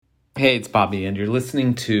Hey, it's Bobby, and you're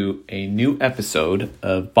listening to a new episode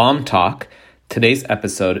of Bomb Talk. Today's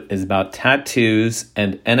episode is about tattoos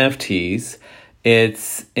and NFTs.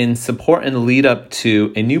 It's in support and lead up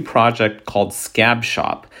to a new project called Scab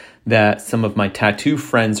Shop that some of my tattoo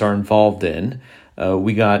friends are involved in.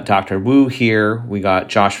 We got Dr. Wu here, we got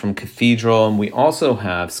Josh from Cathedral, and we also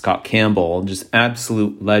have Scott Campbell, just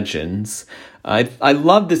absolute legends. I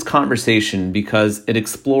love this conversation because it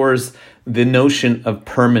explores the notion of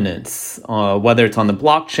permanence, whether it's on the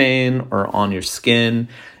blockchain or on your skin.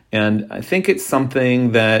 And I think it's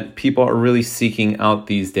something that people are really seeking out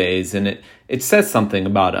these days. And it says something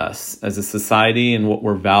about us as a society and what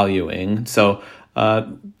we're valuing. So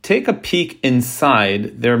take a peek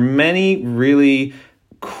inside. There are many really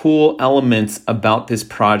cool elements about this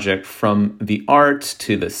project, from the art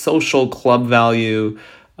to the social club value,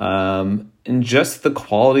 and just the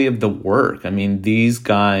quality of the work. I mean, these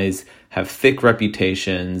guys have thick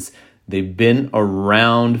reputations. They've been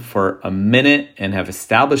around for a minute and have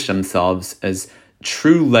established themselves as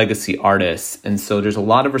true legacy artists. And so there's a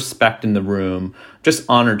lot of respect in the room. Just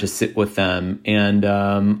honored to sit with them. And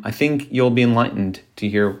I think you'll be enlightened to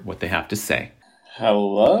hear what they have to say.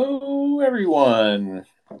 Hello, everyone.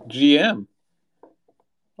 GM.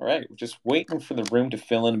 All right, we're just waiting for the room to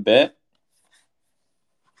fill in a bit.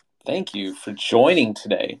 Thank you for joining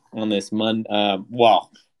today on this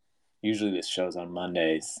usually this show's on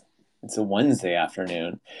Mondays. It's a Wednesday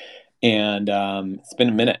afternoon. And it's been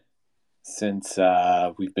a minute since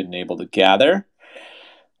we've been able to gather.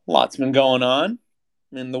 Lots been going on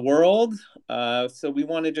in the world. So we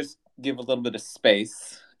want to just give a little bit of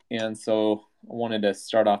space. And so I wanted to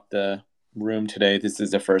start off the room today. This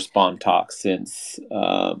is the first Bomb Talk since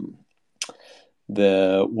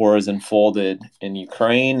the war has unfolded in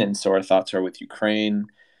Ukraine. And so our thoughts are with Ukraine.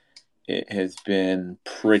 It has been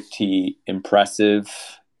pretty impressive,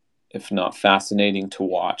 if not fascinating, to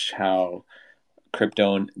watch how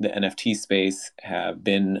crypto and the NFT space have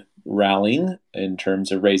been rallying in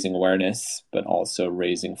terms of raising awareness, but also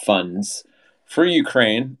raising funds for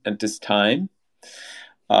Ukraine at this time.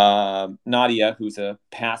 Nadia, who's a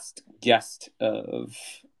past guest of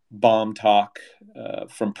Bomb Talk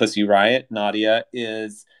from Pussy Riot, Nadia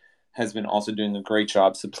has been also doing a great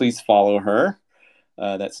job. So please follow her.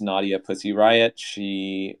 That's Nadia Pussy Riot.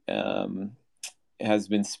 She has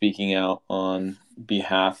been speaking out on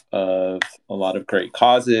behalf of a lot of great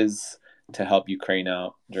causes to help Ukraine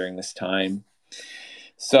out during this time.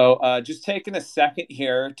 So just taking a second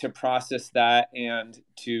here to process that and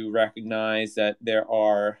to recognize that there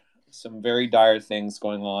are some very dire things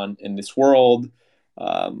going on in this world.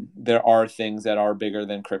 There are things that are bigger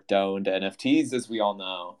than crypto and NFTs, as we all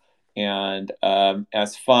know. And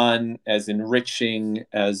as fun, as enriching,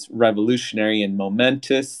 as revolutionary and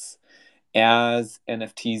momentous as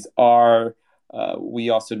NFTs are, we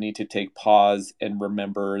also need to take pause and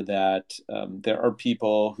remember that there are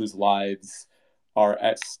people whose lives are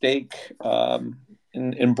at stake,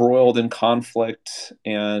 embroiled in conflict,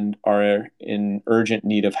 and are in urgent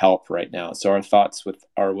need of help right now. So our thoughts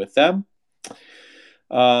are with them.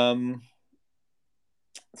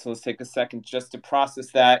 So let's take a second just to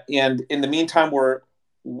process that. And in the meantime, we're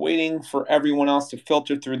waiting for everyone else to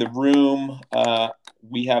filter through the room.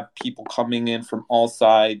 We have people coming in from all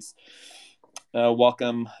sides.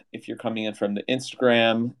 Welcome if you're coming in from the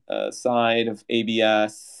Instagram side of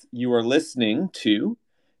ABS. You are listening to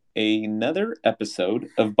another episode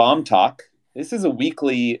of Bomb Talk. This is a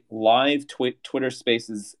weekly live Twitter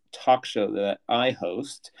Spaces talk show that I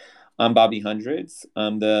host. I'm Bobby Hundreds.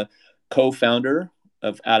 I'm the co-founder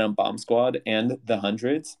of Atom Bomb Squad and The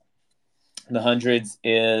Hundreds. The Hundreds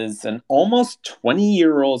is an almost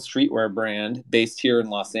 20-year-old streetwear brand based here in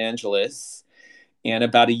Los Angeles. And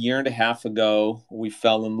about a year and a half ago, we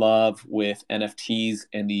fell in love with NFTs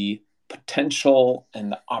and the potential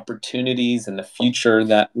and the opportunities and the future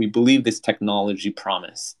that we believe this technology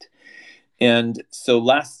promised. And so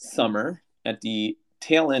last summer, at the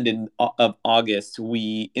tail end of August,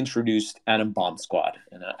 we introduced Atom Bomb Squad.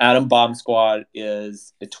 And Atom Bomb Squad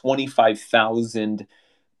is a 25,000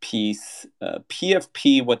 piece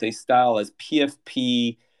PFP, what they style as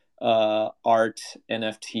PFP art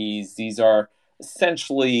NFTs. These are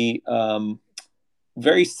essentially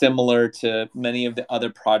very similar to many of the other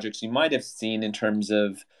projects you might have seen in terms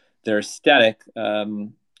of their aesthetic.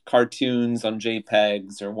 Cartoons on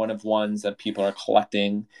JPEGs or one of ones that people are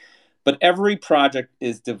collecting. But every project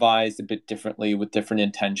is devised a bit differently with different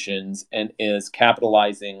intentions and is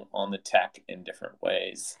capitalizing on the tech in different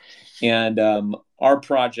ways. And our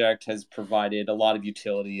project has provided a lot of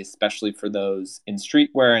utility, especially for those in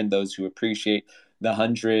streetwear and those who appreciate the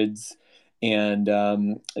Hundreds.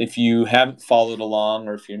 And if you haven't followed along,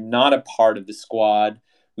 or if you're not a part of the squad,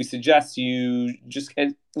 we suggest you just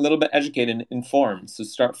get a little bit educated and informed. So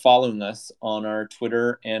start following us on our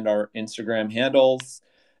Twitter and our Instagram handles.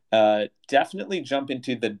 Definitely jump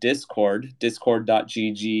into the Discord,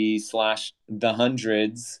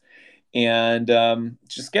 discord.gg/the100s, and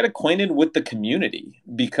just get acquainted with the community,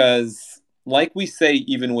 because like we say,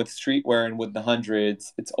 even with streetwear and with the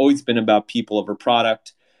hundreds, it's always been about people over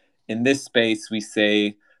product. In this space, we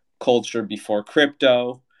say culture before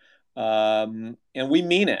crypto, and we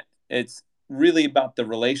mean it. It's really about the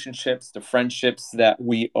relationships, the friendships that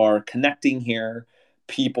we are connecting here.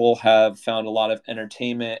 People have found a lot of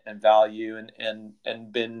entertainment and value, and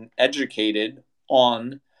been educated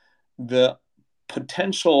on the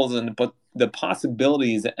potentials and the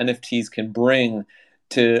possibilities that NFTs can bring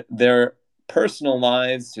to their personal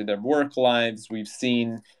lives, to their work lives. We've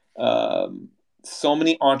seen so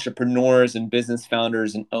many entrepreneurs and business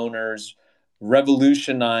founders and owners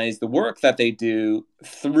revolutionize the work that they do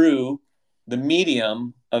through the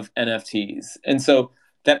medium of NFTs. And so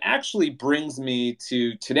that actually brings me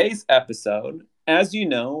to today's episode. As you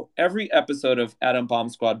know, every episode of Atom Bomb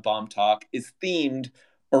Squad Bomb Talk is themed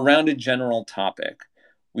around a general topic.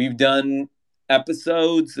 We've done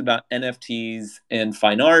episodes about NFTs and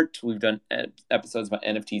fine art. We've done episodes about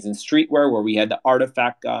NFTs and streetwear, where we had the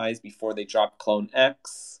artifact guys before they dropped Clone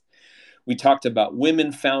X. We talked about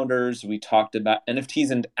women founders. We talked about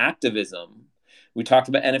NFTs and activism. We talked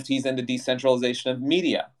about NFTs and the decentralization of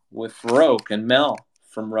media with Farouk and Mel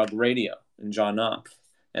from Rug Radio and John Knopf.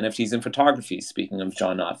 NFTs and photography, speaking of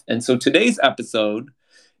John Knopf. And so today's episode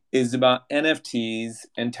is about NFTs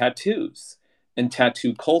and tattoos and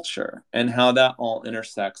tattoo culture, and how that all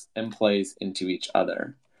intersects and plays into each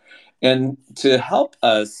other. And to help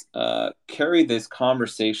us carry this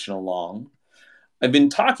conversation along, I've been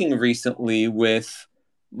talking recently with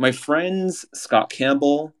my friends Scott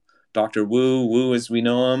Campbell, Dr. Wu as we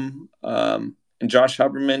know him, and Josh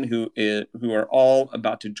Huberman, who are all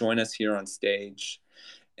about to join us here on stage.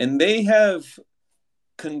 And they have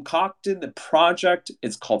concocted the project.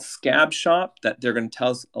 It's called Scab Shop, that they're going to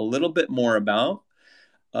tell us a little bit more about.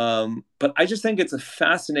 But I just think it's a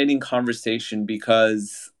fascinating conversation,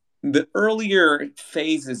 because the earlier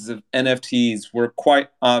phases of NFTs were quite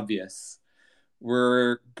obvious.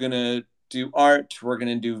 We're going to do art, we're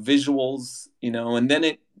going to do visuals, and then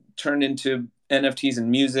it turned into NFTs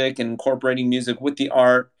and music, and incorporating music with the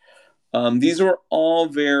art. These were all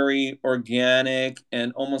very organic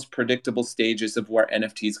and almost predictable stages of where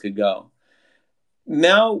NFTs could go.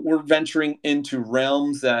 Now we're venturing into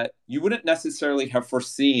realms that you wouldn't necessarily have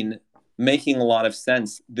foreseen making a lot of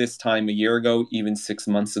sense this time a year ago, even 6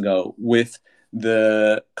 months ago, with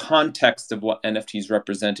the context of what NFTs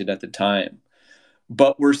represented at the time.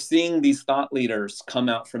 But we're seeing these thought leaders come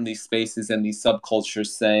out from these spaces and these subcultures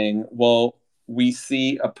saying, well, we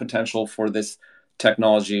see a potential for this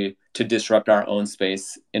technology to disrupt our own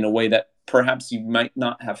space in a way that perhaps you might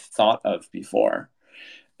not have thought of before.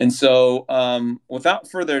 And so without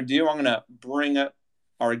further ado, I'm going to bring up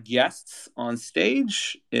our guests on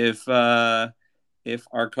stage, if our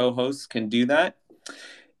co-hosts can do that.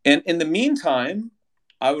 And in the meantime,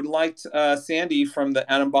 I would like Sandy from the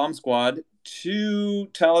Atom Bomb Squad to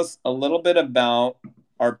tell us a little bit about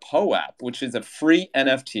our POAP, which is a free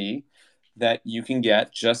NFT that you can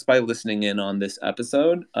get just by listening in on this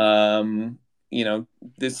episode.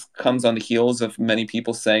 This comes on the heels of many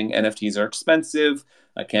people saying NFTs are expensive,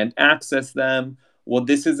 I can't access them. Well,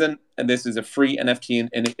 this is a free NFT,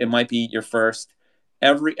 and it might be your first.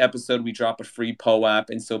 Every episode we drop a free POAP,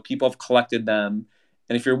 and so people have collected them.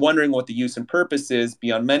 And if you're wondering what the use and purpose is,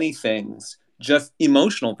 beyond many things, just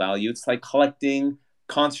emotional value, it's like collecting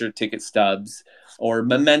concert ticket stubs or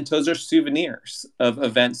mementos or souvenirs of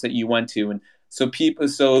events that you went to. And so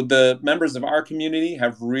the members of our community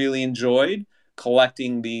have really enjoyed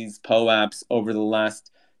collecting these POAPs over the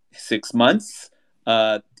last 6 months.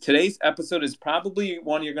 Today's episode is probably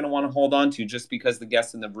one you're going to want to hold on to, just because the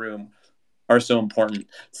guests in the room are so important.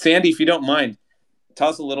 Sandy, if you don't mind, tell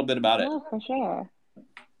us a little bit about it. Oh, for sure.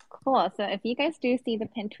 Cool. So if you guys do see the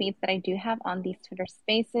pinned tweets that I do have on these Twitter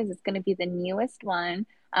spaces, it's going to be the newest one.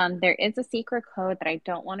 There is a secret code that I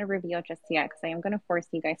don't want to reveal just yet, because I am going to force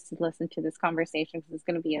you guys to listen to this conversation, because it's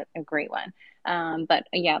going to be a great one. But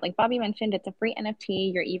yeah, like Bobby mentioned, it's a free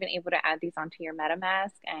NFT. You're even able to add these onto your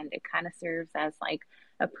MetaMask, and it kind of serves as like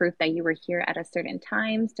a proof that you were here at a certain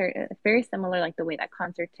time. Very similar, like the way that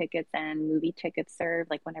concert tickets and movie tickets serve,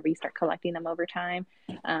 like whenever you start collecting them over time.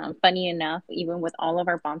 Funny enough, even with all of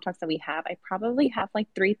our bomb talks that we have, I probably have like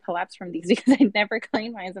 3 pull-ups from these because I never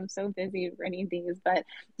claim mine. I'm so busy running these, but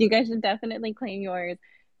you guys should definitely claim yours.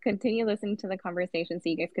 Continue listening to the conversation so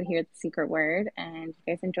you guys could hear the secret word and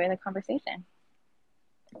you guys enjoy the conversation.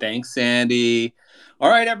 Thanks, Sandy. All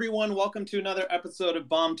right, everyone, welcome to another episode of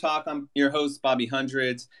Bomb Talk. I'm your host, Bobby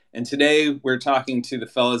Hundreds, and today we're talking to the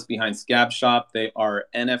fellas behind Scab Shop. They are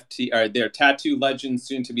they're tattoo legends,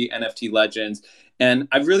 soon to be NFT legends, and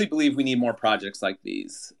I really believe we need more projects like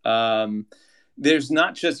these. There's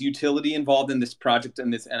not just utility involved in this project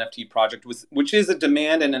and this NFT project, which is a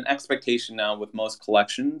demand and an expectation now with most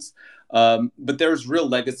collections. But there's real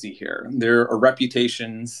legacy here. There are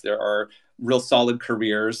reputations, there are real solid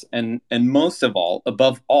careers, and most of all,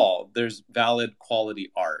 above all, there's valid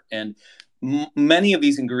quality art. And many of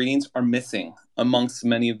these ingredients are missing amongst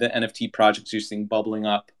many of the NFT projects you're seeing bubbling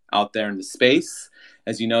up out there in the space.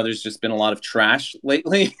 As you know, there's just been a lot of trash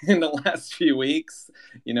lately in the last few weeks.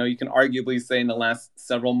 You know, you can arguably say in the last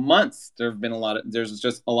several months, there's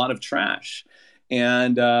just a lot of trash.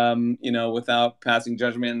 And, you know, without passing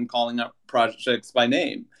judgment and calling out projects by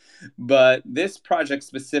name. But this project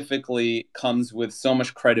specifically comes with so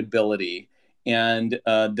much credibility, and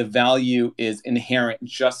the value is inherent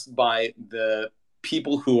just by the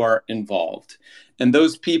people who are involved. And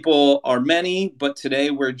those people are many, but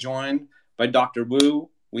today we're joined by Dr.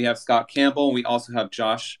 Wu. We have Scott Campbell. And we also have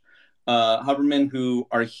Josh Huberman, who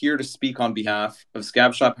are here to speak on behalf of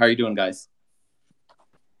Scab Shop. How are you doing, guys?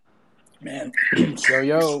 Man.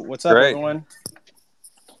 Yo, what's up, everyone?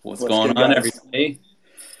 What's going on, everybody?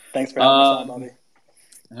 Thanks for having us on, Bobby.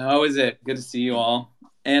 How is it? Good to see you all.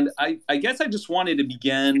 And I guess I just wanted to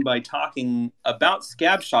begin by talking about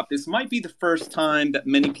Scab Shop. This might be the first time that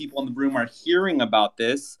many people in the room are hearing about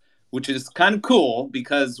this, which is kind of cool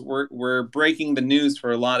because we're breaking the news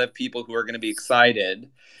for a lot of people who are going to be excited.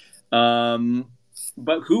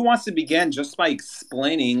 But who wants to begin just by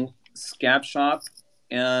explaining Scab Shop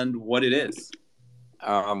and what it is?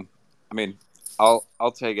 I mean,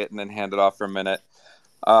 I'll take it and then hand it off for a minute.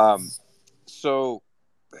 So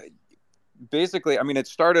basically, I mean, it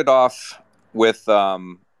started off with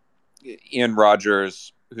Ian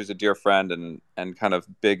Rogers, who's a dear friend and kind of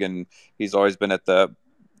big, and he's always been at the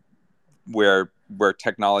where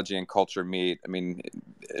technology and culture meet. I mean,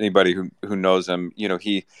 anybody who knows him, you know,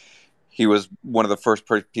 he was one of the first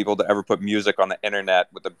people to ever put music on the internet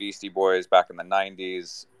with the Beastie Boys back in the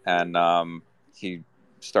 90s, and he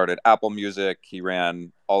started Apple Music. He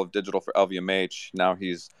ran all of digital for LVMH. Now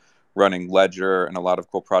he's running Ledger and a lot of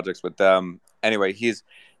cool projects with them. Anyway, he's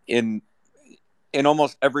in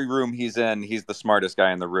almost every room he's in. He's the smartest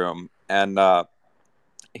guy in the room, and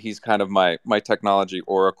he's kind of my technology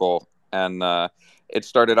oracle. And it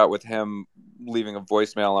started out with him leaving a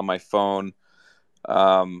voicemail on my phone,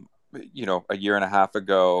 you know, a year and a half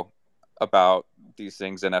ago about these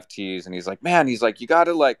things, NFTs. And he's like, man, you got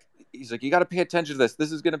to pay attention to this.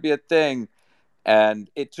 This is going to be a thing. And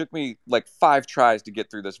it took me like 5 tries to get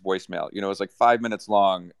through this voicemail. You know, it was like 5 minutes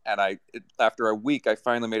long. And after a week, I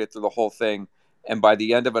finally made it through the whole thing. And by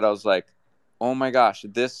the end of it, I was like, oh my gosh,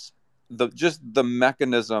 the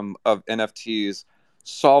mechanism of NFTs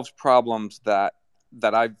solves problems that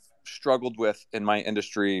I've struggled with in my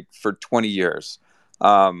industry for 20 years.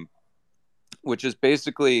 Which is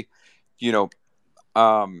basically, you know,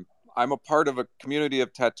 I'm a part of a community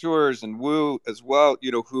of tattooers and Wu as well,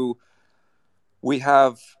 you know, who we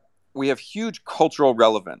have huge cultural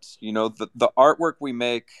relevance. You know, the artwork we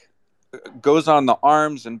make goes on the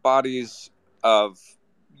arms and bodies of,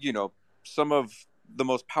 you know, some of the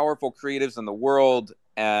most powerful creatives in the world,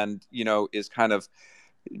 and, you know, is kind of,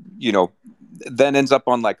 you know, then ends up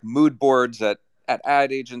on like mood boards at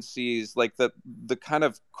ad agencies. Like the kind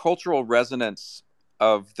of cultural resonance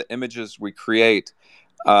of the images we create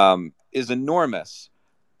is enormous.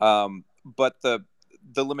 But the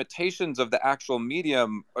limitations of the actual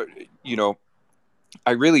medium, you know,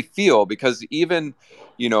 I really feel, because even,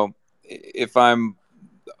 you know, if I'm,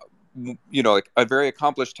 you know, like a very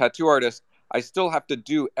accomplished tattoo artist, I still have to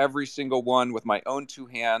do every single one with my own 2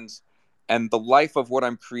 hands. And the life of what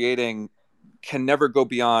I'm creating can never go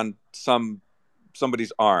beyond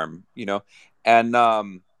somebody's arm, you know? And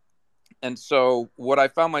so what I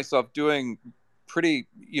found myself doing pretty,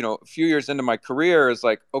 you know, a few years into my career is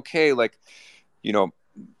like, okay, like, you know,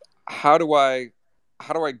 how do I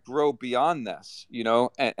grow beyond this, you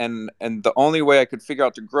know? And the only way I could figure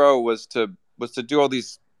out to grow was to do all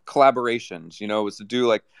these collaborations, you know, was to do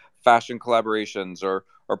like fashion collaborations or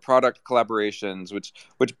or product collaborations, which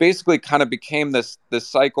basically kind of became this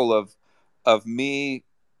cycle of me,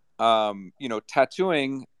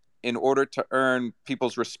 tattooing in order to earn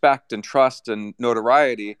people's respect and trust and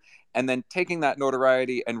notoriety, and then taking that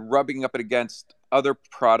notoriety and rubbing up it against other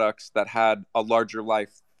products that had a larger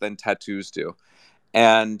life than tattoos do.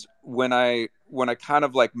 And when I kind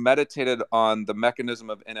of like meditated on the mechanism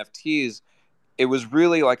of NFTs, it was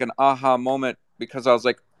really like an aha moment, because I was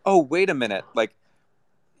like, oh, wait a minute. Like,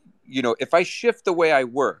 if I shift the way I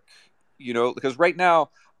work, because right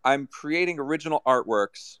now I'm creating original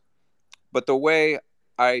artworks, but the way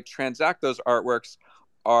I transact those artworks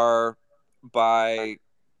are by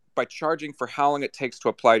charging for how long it takes to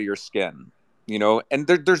apply to your skin, and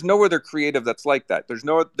there's no other creative that's like that. There's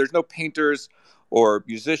no painters or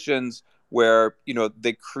musicians where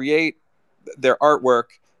they create their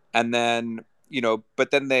artwork, and then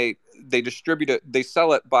but then they distribute it, they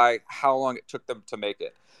sell it by how long it took them to make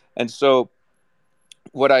it. And so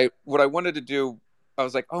what I wanted to do, I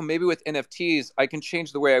was like, oh, maybe with NFTs I can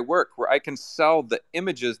change the way I work, where I can sell the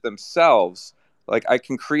images themselves. Like, I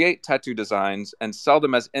can create tattoo designs and sell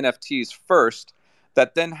them as NFTs first,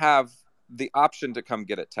 that then have the option to come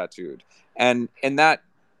get it tattooed. And in that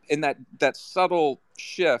subtle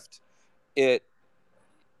shift, it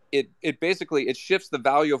basically, it shifts the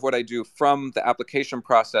value of what I do from the application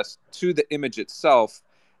process to the image itself.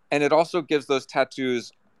 And it also gives those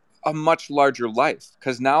tattoos a much larger life,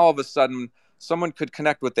 because now all of a sudden someone could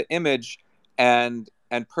connect with the image and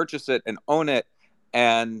purchase it and own it,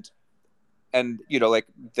 and like,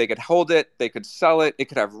 they could hold it, they could sell it, it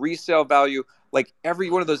could have resale value. Like, every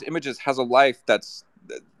one of those images has a life that's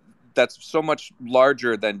so much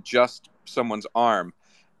larger than just someone's arm.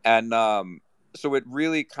 And so it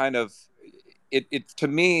really kind of, it to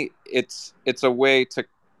me, it's a way to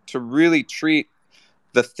really treat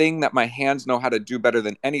the thing that my hands know how to do better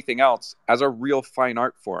than anything else as a real fine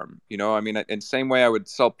art form. I mean, in the same way I would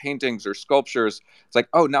sell paintings or sculptures, it's like,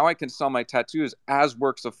 oh, now I can sell my tattoos as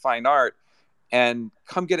works of fine art, and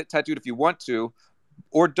come get it tattooed if you want to,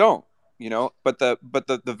 or don't, but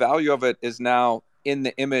the value of it is now in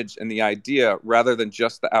the image and the idea, rather than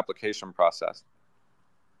just the application process.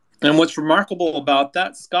 And what's remarkable about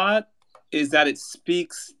that, Scott, is that it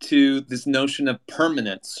speaks to this notion of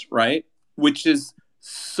permanence, right? Which is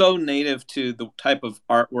so native to the type of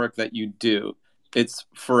artwork that you do. It's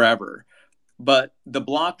forever. But the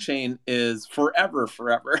blockchain is forever.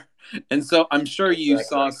 And so I'm sure you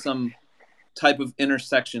saw some type of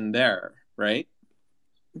intersection there, right?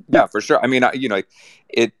 Yeah, for sure. I mean,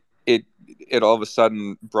 it all of a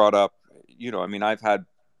sudden brought up, I mean, I've had,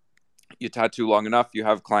 you tattoo long enough, you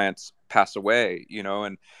have clients pass away,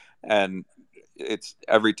 and it's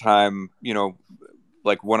every time,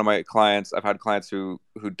 like, one of my clients, I've had clients who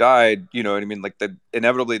died, you know what I mean? Like,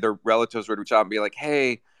 inevitably their relatives would reach out and be like,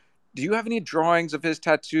 hey, do you have any drawings of his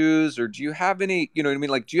tattoos? Or do you have any, you know what I mean?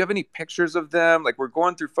 Like, do you have any pictures of them? Like, we're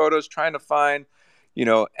going through photos, trying to find,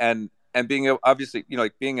 and being able, obviously,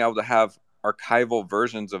 like, being able to have archival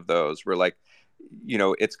versions of those, where, like,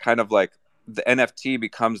 it's kind of like the NFT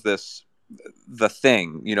becomes the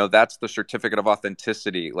thing, that's the certificate of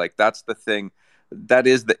authenticity. Like, that's the thing, that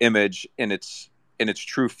is the image in its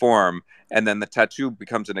true form. And then the tattoo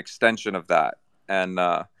becomes an extension of that. And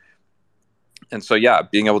so, yeah,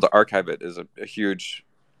 being able to archive it is a huge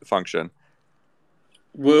function.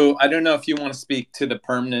 Wu, I don't know if you want to speak to the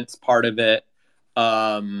permanence part of it,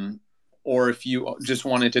 or if you just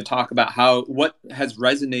wanted to talk about what has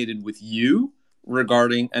resonated with you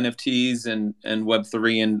regarding NFTs and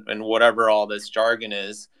Web3 and whatever all this jargon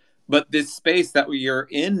is. But this space that we are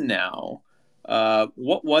in now,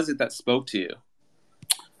 what was it that spoke to you?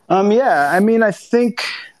 Yeah, I mean, I think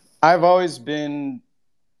I've always been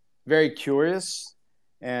very curious,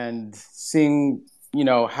 and seeing,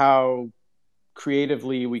 how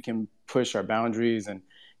creatively we can push our boundaries and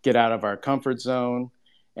get out of our comfort zone.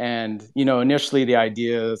 And, initially the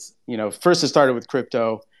ideas, first it started with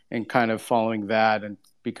crypto and kind of following that and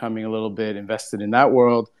becoming a little bit invested in that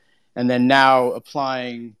world. And then now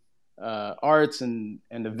applying arts and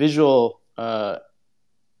the visual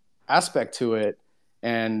aspect to it,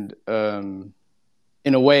 and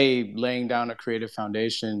in a way laying down a creative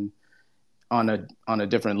foundation on a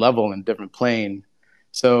different level and different plane.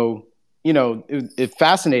 So, it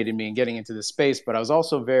fascinated me in getting into this space, but I was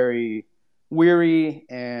also very weary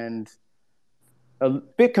and a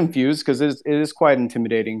bit confused, because it is quite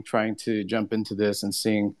intimidating trying to jump into this and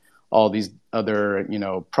seeing all these other,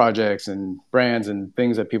 projects and brands and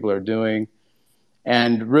things that people are doing,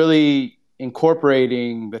 and really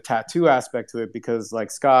incorporating the tattoo aspect to it, because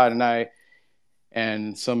like Scott and I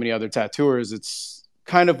and so many other tattooers, it's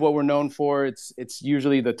kind of what we're known for. It's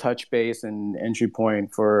usually the touch base and entry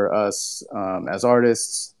point for us as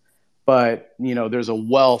artists. But, you know, there's a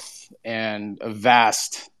wealth and a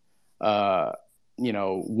vast, you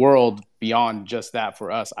know, world beyond just that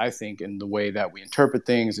for us, I think, in the way that we interpret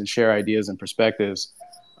things and share ideas and perspectives.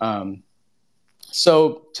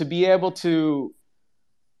 So to be able to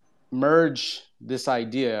merge this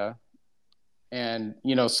idea, and,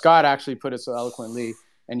 you know, Scott actually put it so eloquently,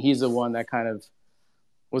 and he's the one that kind of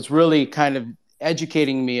was really kind of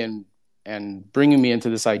educating me and bringing me into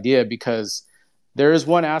this idea, because there is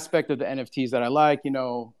one aspect of the NFTs that I like. You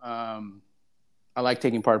know, I like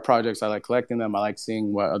taking part in projects. I like collecting them. I like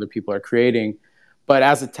seeing what other people are creating. But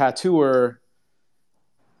as a tattooer,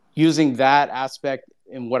 using that aspect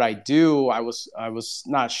in what I do, I was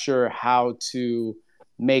not sure how to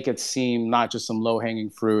make it seem not just some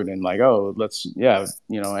low-hanging fruit and like, oh, let's, yeah,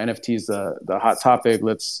 you know, NFTs the hot topic,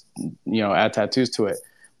 let's, you know, add tattoos to it.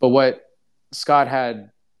 But what Scott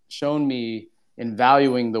had shown me in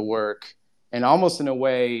valuing the work and almost in a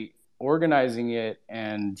way organizing it,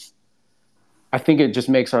 and I think it just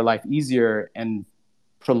makes our life easier, and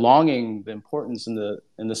prolonging the importance and the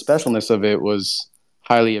specialness of it was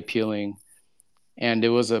highly appealing. And it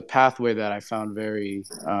was a pathway that I found very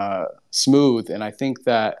smooth. And I think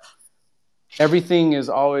that everything is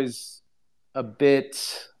always a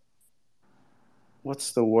bit,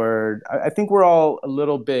 what's the word? I think we're all a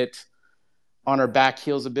little bit on our back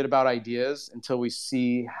heels a bit about ideas until we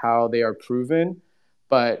see how they are proven.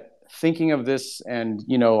 But thinking of this and,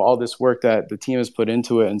 you know, all this work that the team has put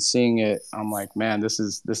into it and seeing it, I'm like, man, this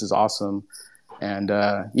is awesome. And,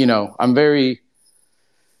 you know, I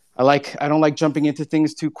don't like jumping into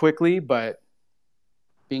things too quickly, but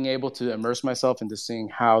being able to immerse myself into seeing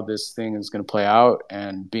how this thing is going to play out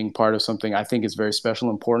and being part of something I think is very special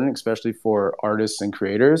and important, especially for artists and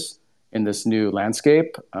creators in this new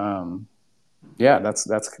landscape. Yeah,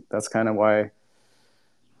 that's kind of why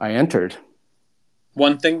I entered.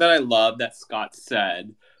 One thing that I love that Scott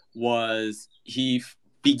said was he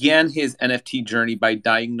began his NFT journey by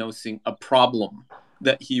diagnosing a problem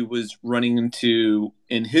that he was running into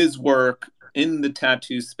in his work, in the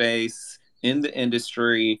tattoo space, in the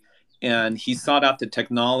industry, and he sought out the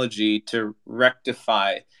technology to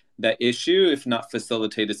rectify that issue, if not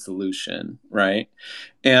facilitate a solution, right?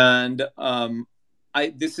 And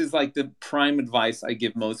this is like the prime advice I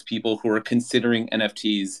give most people who are considering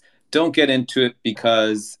NFTs. Don't get into it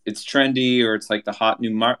because it's trendy or it's like the hot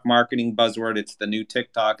new marketing buzzword. It's the new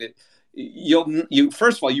TikTok. You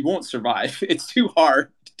first of all, you won't survive. It's too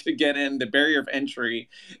hard to get in. The barrier of entry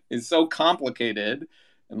is so complicated.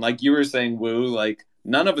 And like you were saying, Wu, like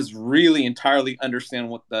none of us really entirely understand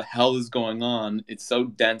what the hell is going on. It's so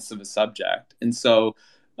dense of a subject. And so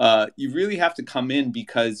you really have to come in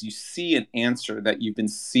because you see an answer that you've been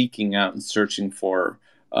seeking out and searching for,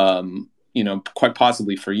 you know, quite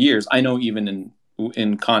possibly for years. I know even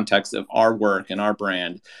in context of our work and our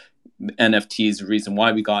brand, NFTs, the reason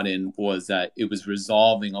why we got in was that it was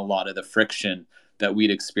resolving a lot of the friction that we'd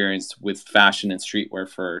experienced with fashion and streetwear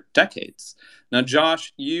for decades. Now,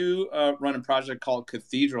 Josh, you run a project called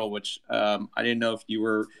Cathedral, which I didn't know if you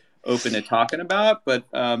were open to talking about, but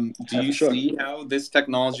do you see how this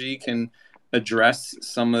technology can address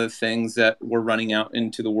some of the things that we're running out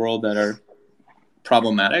into the world that are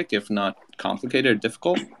problematic, if not complicated or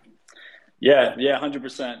difficult? Yeah,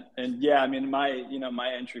 100%. And yeah, I mean, my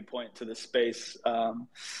entry point to the space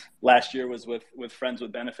last year was with Friends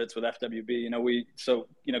with Benefits with FWB.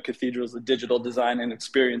 Cathedral is a digital design and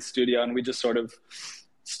experience studio, and we just sort of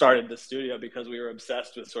started the studio because we were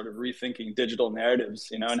obsessed with sort of rethinking digital narratives,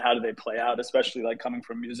 you know, and how do they play out, especially like coming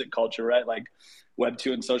from music culture, right? Like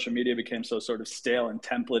Web2 and social media became so sort of stale and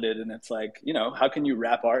templated. And it's like, you know, how can you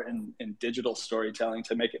wrap art in digital storytelling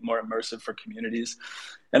to make it more immersive for communities?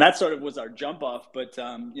 And that sort of was our jump off. But,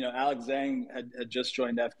 Alex Zhang had just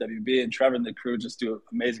joined FWB, and Trevor and the crew just do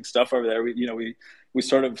amazing stuff over there. We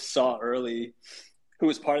sort of saw early who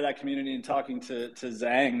was part of that community, and talking to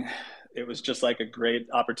Zhang, it was just like a great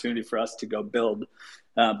opportunity for us to go build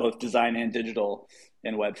both design and digital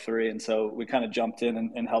in Web3. And so we kind of jumped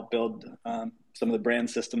in and helped build some of the brand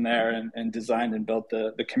system there, and designed and built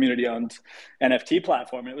the community-owned NFT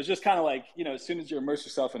platform. And it was just kind of like, you know, as soon as you immerse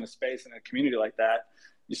yourself in a space in a community like that,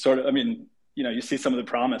 you sort of, you see some of the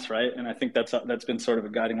promise, right? And I think that's been sort of a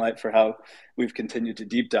guiding light for how we've continued to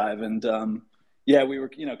deep dive. And we were,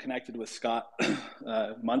 connected with Scott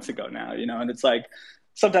months ago now, and it's like,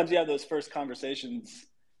 sometimes you have those first conversations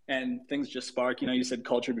and things just spark. You said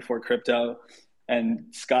culture before crypto, and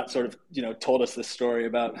Scott sort of, told us this story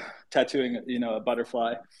about tattooing, a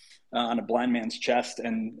butterfly on a blind man's chest,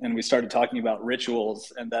 and we started talking about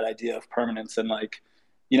rituals and that idea of permanence, and like,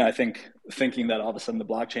 I think thinking that all of a sudden the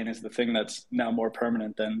blockchain is the thing that's now more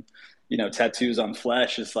permanent than, tattoos on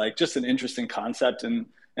flesh is like just an interesting concept, and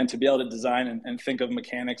to be able to design and think of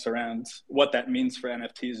mechanics around what that means for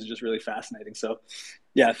NFTs is just really fascinating. So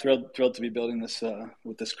yeah, thrilled to be building this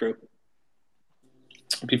with this crew.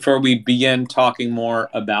 Before we begin talking more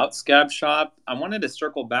about Scab Shop, I wanted to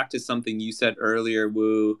circle back to something you said earlier,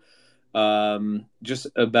 Wu, just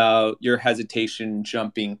about your hesitation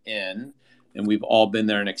jumping in. And we've all been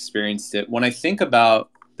there and experienced it. When I think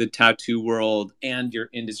about the tattoo world and your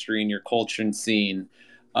industry and your culture and scene,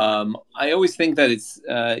 I always think that it's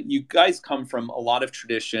you guys come from a lot of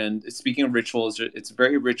tradition. Speaking of rituals, it's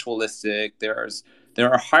very ritualistic. There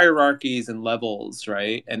are hierarchies and levels,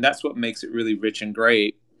 right? And that's what makes it really rich and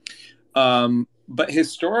great. But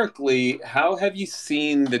historically, how have you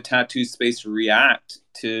seen the tattoo space react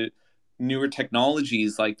to newer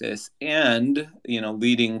technologies like this? And,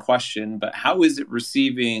 leading question, but how is it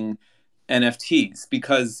receiving NFTs?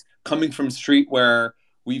 Because coming from streetwear,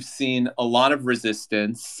 we've seen a lot of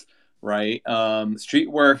resistance, right?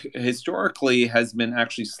 Streetwear historically has been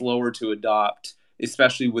actually slower to adopt,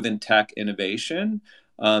 especially within tech innovation.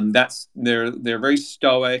 They're very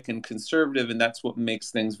stoic and conservative, and that's what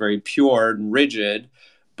makes things very pure and rigid.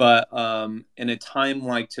 But in a time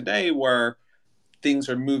like today, where things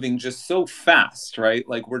are moving just so fast, right?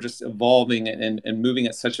 Like we're just evolving and moving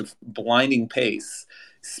at such a blinding pace,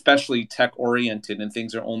 especially tech oriented, and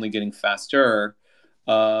things are only getting faster.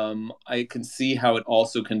 I can see how it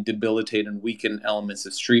also can debilitate and weaken elements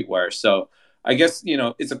of streetwear. So I guess,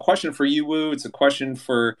 it's a question for you, Wu. It's a question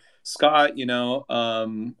for Scott,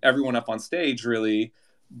 everyone up on stage, really.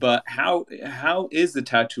 But how is the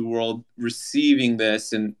tattoo world receiving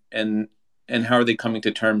this, and how are they coming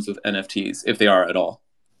to terms with NFTs, if they are at all?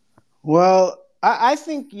 Well, I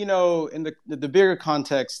think, in the bigger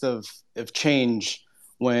context of change,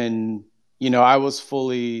 when, I was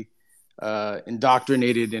fully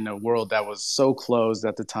indoctrinated in a world that was so closed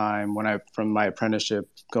at the time, from my apprenticeship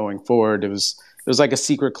going forward, it was like a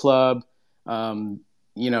secret club,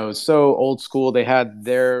 so old school. They had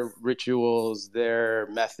their rituals, their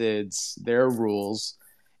methods, their rules,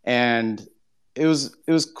 and it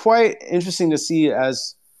was quite interesting to see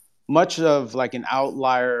as much of like an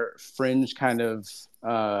outlier fringe kind of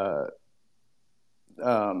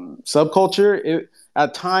subculture.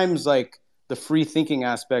 At times, like the free thinking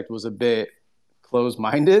aspect was a bit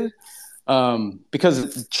closed-minded,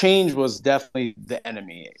 because change was definitely the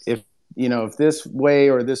enemy. If this way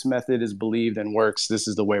or this method is believed and works, this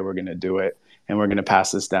is the way we're going to do it, and we're going to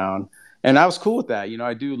pass this down. And I was cool with that.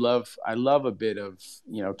 I love a bit of,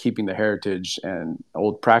 keeping the heritage and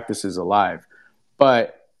old practices alive.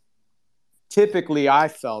 But typically I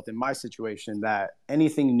felt in my situation that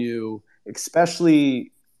anything new,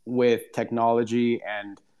 especially with technology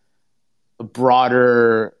and a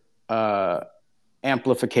broader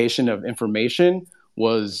amplification of information,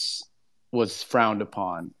 was frowned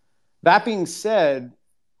upon. That being said,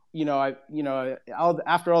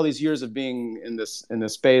 after all these years of being in this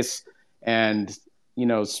space, and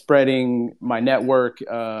spreading my network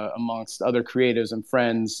amongst other creatives and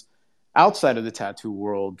friends outside of the tattoo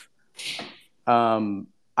world, I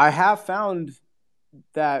have found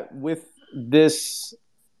that with this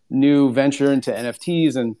new venture into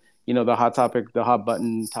NFTs and the hot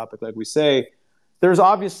button topic, like we say, there's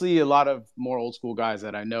obviously a lot of more old school guys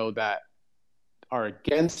that I know that are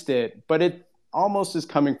against it, but it almost is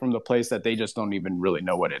coming from the place that they just don't even really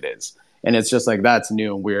know what it is. And it's just like, that's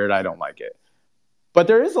new and weird, I don't like it. But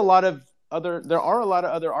there are a lot of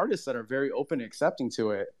other artists that are very open and accepting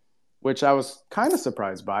to it, which I was kind of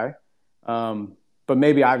surprised by. But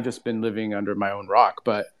maybe I've just been living under my own rock.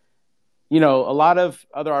 But, a lot of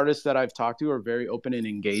other artists that I've talked to are very open and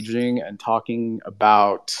engaging and talking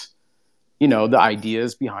about, the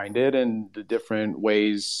ideas behind it and the different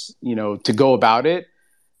ways, to go about it.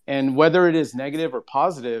 And whether it is negative or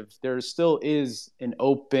positive, there still is an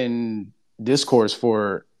open discourse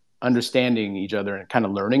for understanding each other and kind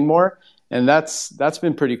of learning more. And that's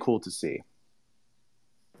been pretty cool to see.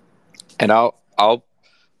 And I'll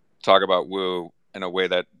talk about Wu in a way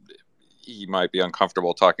that he might be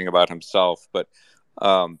uncomfortable talking about himself. But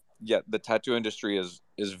the tattoo industry is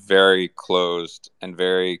very closed and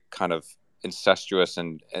very kind of incestuous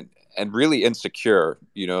and really insecure.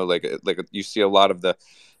 Like you see a lot of the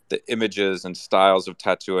images and styles of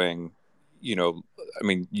tattooing.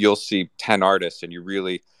 You'll see 10 artists and you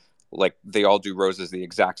really, like, they all do roses the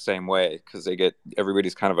exact same way because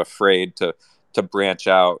everybody's kind of afraid to branch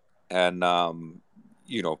out. And a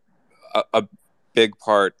big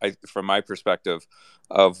part, from my perspective,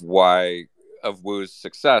 of Wu's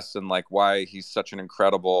success, and like why he's such an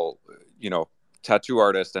incredible, tattoo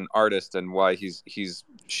artist, and why he's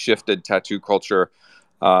shifted tattoo culture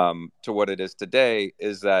to what it is today,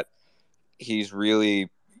 is that he's really,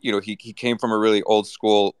 he came from a really old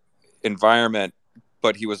school environment,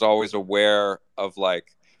 but he was always aware of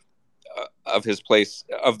of his place,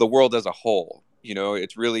 of the world as a whole.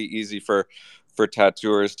 It's really easy for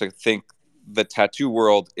tattooers to think the tattoo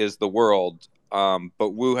world is the world, but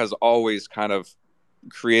Wu has always kind of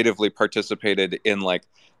creatively participated in like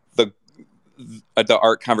the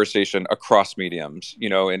art conversation across mediums,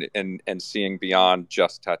 and seeing beyond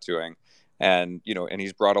just tattooing, and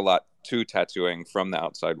he's brought a lot to tattooing from the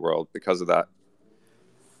outside world because of that.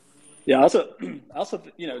 Yeah. Also,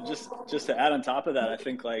 just to add on top of that, I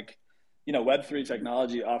think Web3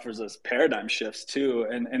 technology offers us paradigm shifts too,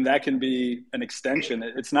 and that can be an extension.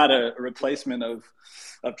 It's not a replacement of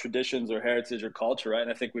traditions or heritage or culture, right? And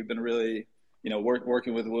I think we've been really,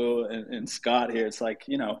 working with Wu and Scott here. It's like,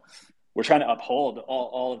 we're trying to uphold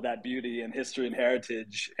all of that beauty and history and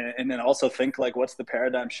heritage, and then also think like, what's the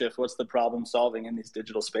paradigm shift? What's the problem solving in these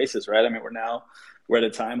digital spaces, right? I mean, we're at a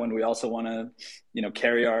time when we also want to,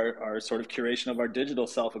 carry our sort of curation of our digital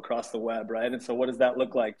self across the web, right? And so what does that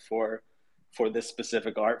look like for this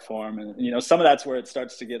specific art form? And, some of that's where it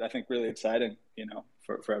starts to get, I think, really exciting,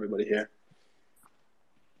 for everybody here.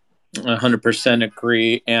 100%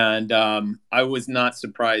 agree. And I was not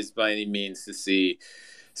surprised by any means to see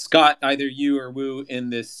Scott, either you or Wu, in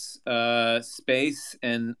this space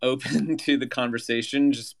and open to the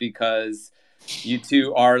conversation, just because you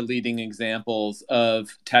two are leading examples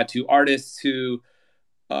of tattoo artists who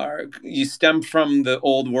you stem from the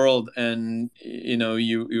old world, and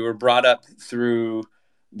you were brought up through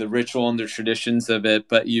the ritual and the traditions of it,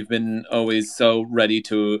 but you've been always so ready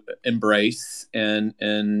to embrace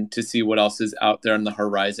and to see what else is out there on the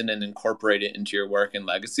horizon and incorporate it into your work and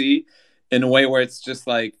legacy in a way where it's just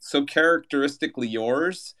like so characteristically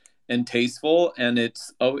yours and tasteful, and it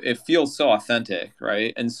feels so authentic,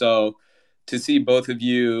 right? And so to see both of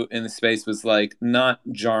you in the space was like not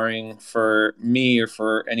jarring for me or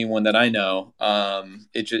for anyone that I know.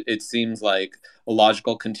 It seems like a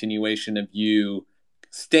logical continuation of you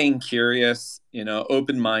staying curious,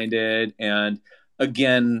 open-minded, and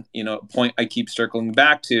again, a point I keep circling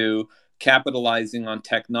back to, capitalizing on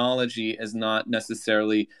technology is not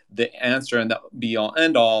necessarily the answer and the be all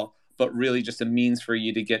end all, but really just a means for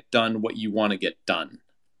you to get done what you want to get done,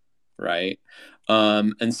 right?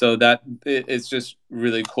 And so that it's just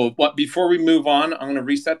really cool. But before we move on, I'm going to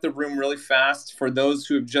reset the room really fast for those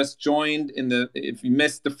who have just joined. If you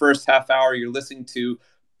missed the first half hour, you're listening to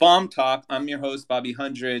Bomb Talk. I'm your host, Bobby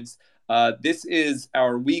Hundreds. This is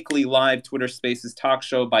our weekly live Twitter Spaces talk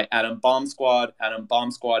show by Atom Bomb Squad. Atom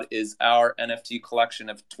Bomb Squad is our NFT collection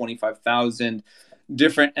of 25,000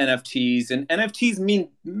 different NFTs. And NFTs mean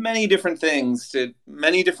many different things to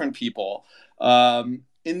many different people.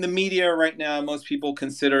 In the media right now, most people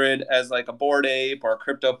consider it as like a Bored Ape or a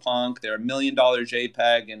CryptoPunk. They're $1 million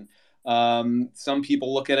JPEG, and some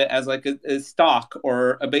people look at it as like a stock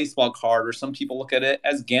or a baseball card, or some people look at it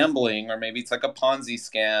as gambling, or maybe it's like a Ponzi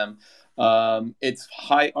scam.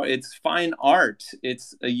 It's fine art.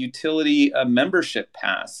 It's a utility, a membership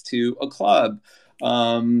pass to a club.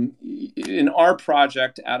 In our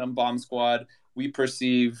project, Atom Bomb Squad, we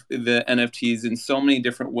perceive the NFTs in so many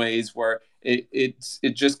different ways where it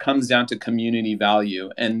just comes down to community value.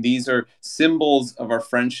 And these are symbols of our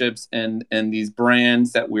friendships and these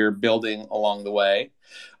brands that we're building along the way.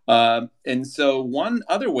 And so one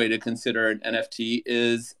other way to consider an NFT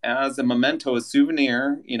is as a memento, a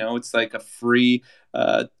souvenir. It's like a free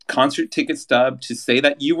concert ticket stub to say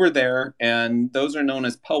that you were there. And those are known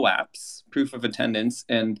as POAPs, proof of attendance.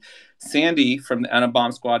 And Sandy from the Atom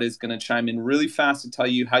Bomb Squad is going to chime in really fast to tell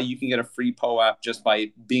you how you can get a free POAP just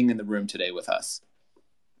by being in the room today with us.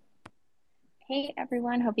 Hey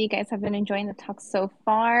everyone, hope you guys have been enjoying the talk so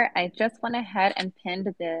far. I just went ahead and pinned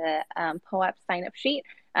the POAP sign-up sheet.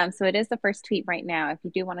 So it is the first tweet right now. If you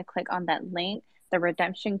do want to click on that link, the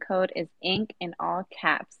redemption code is INK in all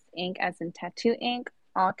caps. INK as in tattoo ink,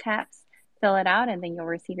 all caps. Fill it out and then you'll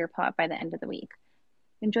receive your POAP by the end of the week.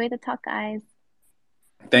 Enjoy the talk, guys.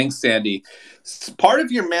 Thanks, Sandy. Part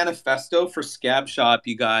of your manifesto for Scab Shop,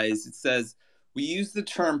 you guys, it says, we use the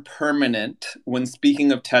term permanent when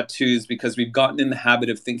speaking of tattoos because we've gotten in the habit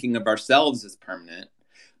of thinking of ourselves as permanent.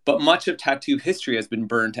 But much of tattoo history has been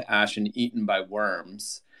burned to ash and eaten by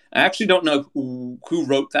worms. I actually don't know who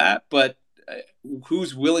wrote that, but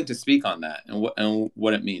who's willing to speak on that and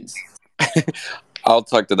what it means? I'll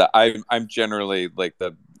talk to that. I'm generally like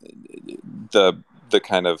the the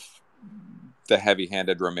kind of the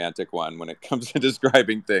heavy-handed romantic one when it comes to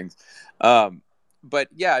describing things. But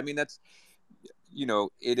yeah, I mean, that's,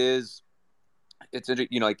 it's,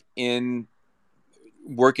 like in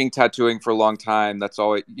working tattooing for a long time, that's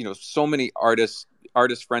always, so many artist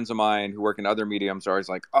friends of mine who work in other mediums are always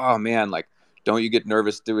like, oh man, like, don't you get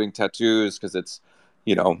nervous doing tattoos? Cause it's,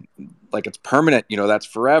 like it's permanent, that's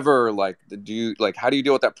forever. Like, how do you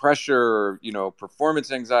deal with that pressure,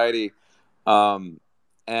 performance anxiety? And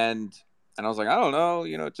I was like, I don't know,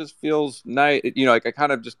 it just feels nice. Like I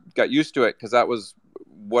kind of just got used to it because that was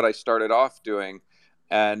what I started off doing.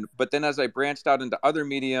 But then as I branched out into other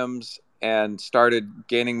mediums and started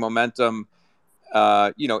gaining momentum,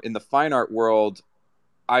 in the fine art world,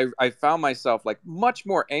 I found myself like much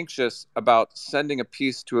more anxious about sending a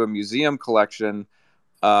piece to a museum collection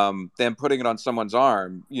than putting it on someone's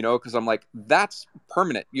arm, because I'm like, that's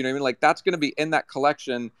permanent. You know what I mean? Like that's going to be in that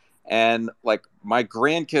collection. And like my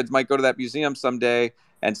grandkids might go to that museum someday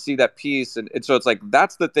and see that piece. And so it's like,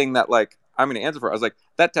 that's the thing that like, I'm going to answer for. I was like,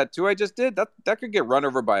 that tattoo I just did, that could get run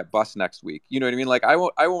over by a bus next week. You know what I mean? Like I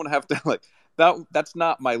won't have to like that's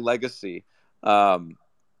not my legacy. And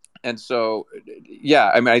so,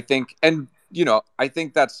 yeah, I mean, I think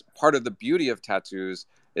that's part of the beauty of tattoos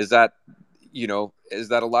is that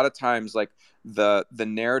a lot of times like the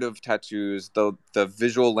narrative tattoos, the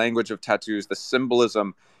visual language of tattoos, the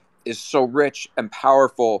symbolism is so rich and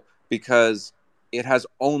powerful because it has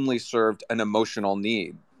only served an emotional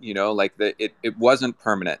need, like it wasn't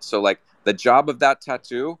permanent. So like the job of that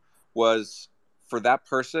tattoo was for that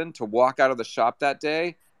person to walk out of the shop that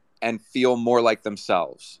day and feel more like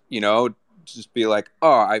themselves, just be like,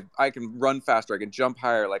 oh, I can run faster, I can jump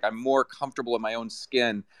higher, like I'm more comfortable in my own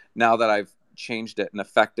skin now that I've changed it and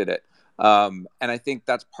affected it. And I think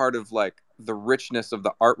that's part of like the richness of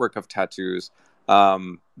the artwork of tattoos.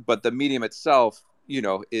 But the medium itself,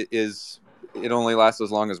 it only lasts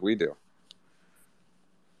as long as we do.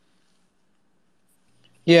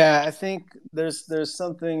 Yeah, I think there's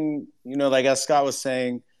something, like as Scott was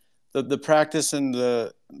saying, the practice and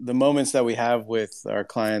the moments that we have with our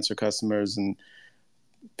clients or customers and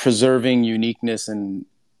preserving uniqueness and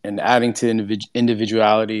adding to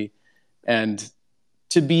individuality, and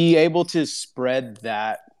to be able to spread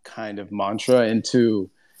that kind of mantra into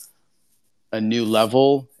a new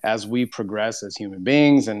level as we progress as human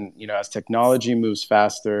beings and as technology moves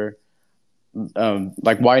faster,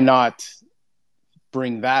 like why not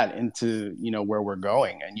bring that into where we're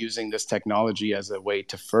going and using this technology as a way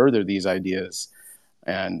to further these ideas.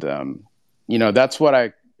 And that's what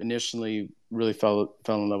I initially really fell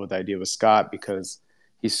in love with the idea with Scott, because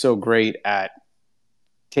he's so great at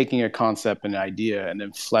taking a concept and an idea and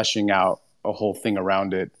then fleshing out a whole thing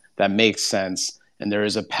around it that makes sense and there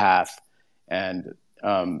is a path. And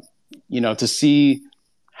to see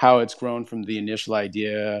how it's grown from the initial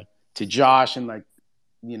idea to Josh and like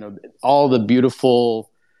all the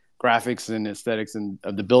beautiful graphics and aesthetics and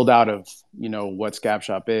of the build out of what Scab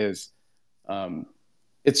Shop is.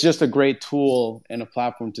 It's just a great tool and a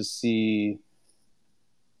platform to see,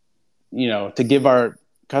 to give our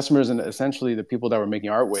customers and essentially the people that we're making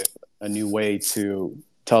art with a new way to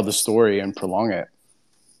tell the story and prolong it.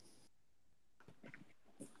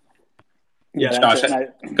 Yeah, Josh,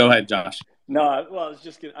 go ahead, Josh. No, well, I was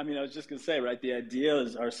just gonna say, right? The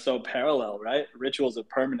ideas are so parallel, right? Rituals of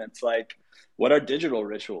permanence, like what are digital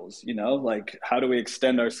rituals? Like how do we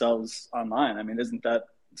extend ourselves online? I mean, isn't that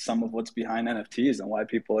some of what's behind NFTs and why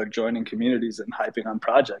people are joining communities and hyping on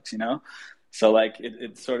projects? So like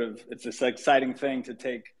it's this exciting thing to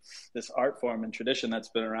take this art form and tradition that's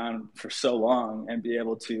been around for so long and be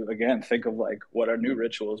able to, again, think of like, what are new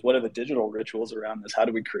rituals? What are the digital rituals around this? How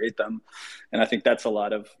do we create them? And I think that's a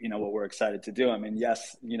lot of, what we're excited to do. I mean,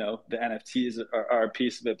 yes, the NFTs are a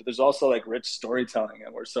piece of it, but there's also like rich storytelling.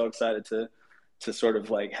 And we're so excited to sort of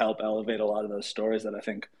like help elevate a lot of those stories that I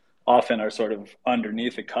think often are sort of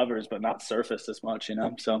underneath the covers, but not surfaced as much,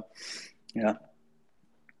 So, yeah.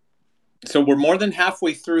 So we're more than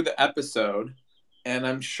halfway through the episode, and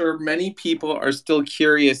I'm sure many people are still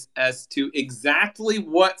curious as to exactly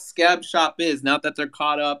what Scab Shop is now that they're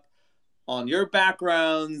caught up on your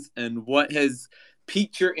backgrounds and what has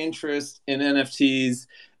piqued your interest in NFTs.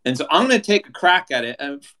 And so I'm going to take a crack at it.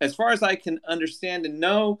 And as far as I can understand and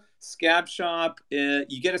know, Scab Shop,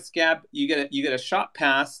 you get a shop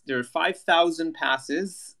pass. There are 5,000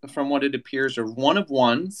 passes from what it appears are one of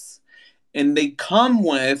ones. And they come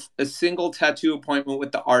with a single tattoo appointment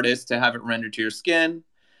with the artist to have it rendered to your skin.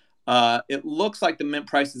 It looks like the mint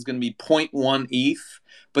price is going to be 0.1 ETH,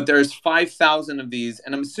 but there's 5,000 of these.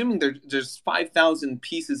 And I'm assuming there's 5,000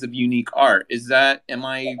 pieces of unique art. Am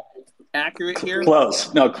I accurate here?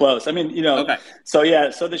 Close. No, close. I mean, Okay. so yeah,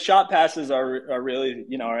 so the shop passes are really,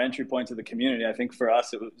 our entry point to the community. I think for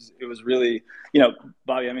us, it was really,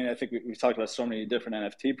 Bobby, I mean, I think we've talked about so many different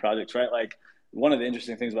NFT projects, right? Like one of the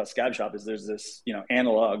interesting things about Scab Shop is there's this,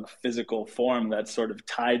 analog physical form that's sort of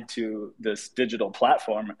tied to this digital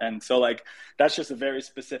platform. And so like, that's just a very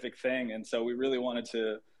specific thing. And so we really wanted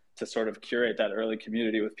to sort of curate that early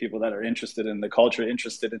community with people that are interested in the culture,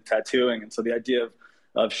 interested in tattooing. And so the idea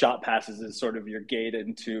of shop passes is sort of your gate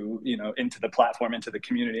into, into the platform, into the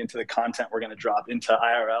community, into the content we're going to drop, into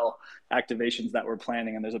IRL activations that we're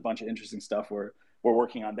planning. And there's a bunch of interesting stuff we're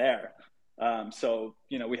working on there. So,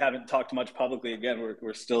 we haven't talked much publicly. Again,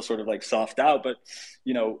 we're still sort of like soft out, but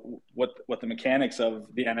what the mechanics of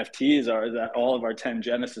the NFTs are is that all of our 10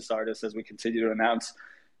 Genesis artists, as we continue to announce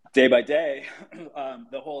day by day,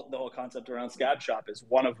 the whole concept around Scab Shop is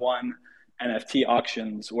one of one NFT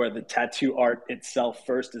auctions where the tattoo art itself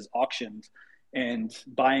first is auctioned, and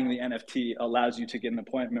buying the NFT allows you to get an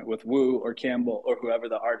appointment with Wu or Campbell or whoever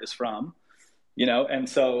the art is from, and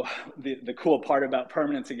so the cool part about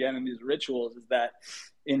permanence again in these rituals is that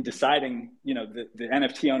in deciding, the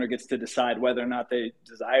NFT owner gets to decide whether or not they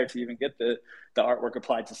desire to even get the artwork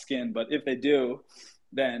applied to skin. But if they do,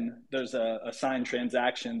 then there's a signed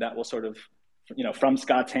transaction that will sort of, from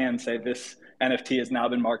Scott's hand say this NFT has now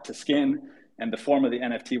been marked to skin, and the form of the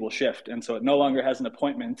NFT will shift. And so it no longer has an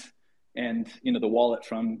appointment, and the wallet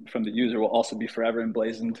from the user will also be forever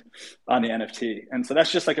emblazoned on the NFT. And so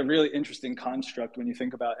that's just like a really interesting construct when you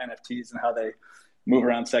think about NFTs and how they move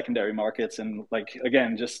around secondary markets. And like,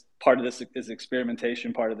 again, just part of this is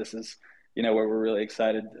experimentation. Part of this is, where we're really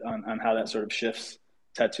excited on how that sort of shifts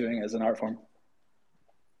tattooing as an art form.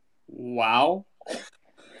 Wow.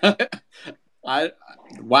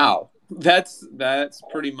 Wow. That's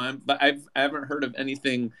pretty mind, but I haven't heard of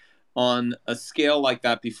anything on a scale like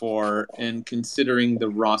that before. And considering the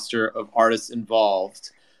roster of artists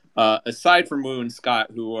involved, aside from Wu and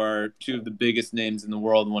Scott, who are two of the biggest names in the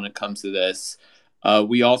world when it comes to this,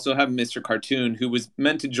 we also have Mr. Cartoon, who was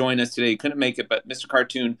meant to join us today. He couldn't make it, but Mr.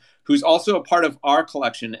 Cartoon, who's also a part of our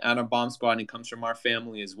collection at our Bomb Squad, and he comes from our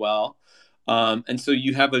family as well. And so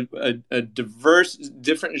you have a diverse,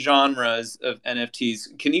 different genres of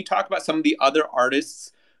NFTs. Can you talk about some of the other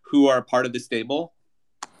artists who are part of the stable?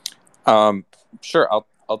 Sure,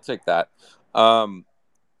 I'll take that.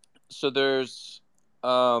 So there's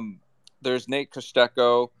Nate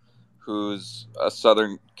Costeco, who's a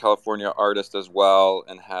Southern California artist as well,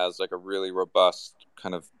 and has like a really robust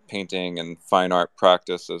kind of painting and fine art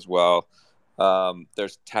practice as well.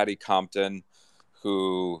 There's Taddy Compton,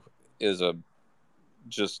 who is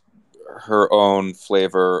just her own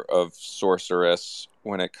flavor of sorceress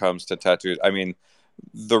when it comes to tattoos. I mean,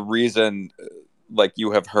 the reason like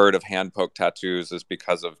you have heard of hand poke tattoos is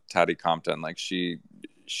because of Taddy Compton. Like she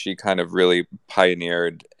kind of really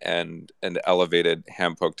pioneered and elevated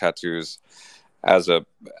hand poke tattoos as a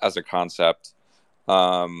concept.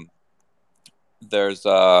 There's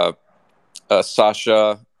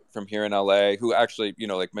Sasha from here in LA, who actually,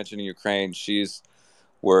 like mentioning Ukraine,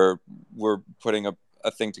 we're putting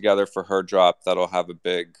a thing together for her drop that'll have a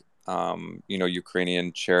big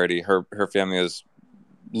Ukrainian charity. Her family is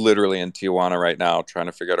literally in Tijuana right now trying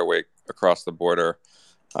to figure out a way across the border.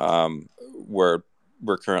 We're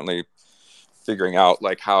currently figuring out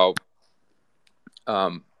like how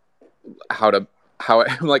I'm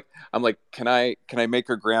like, can I make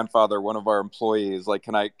her grandfather one of our employees? Like,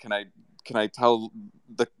 can I tell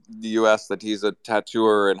the US that he's a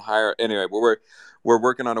tattooer and hire? Anyway, we're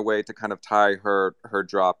working on a way to kind of tie her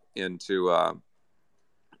drop into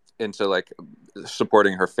like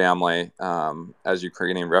supporting her family as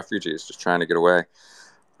Ukrainian refugees, just trying to get away.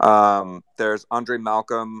 There's Andre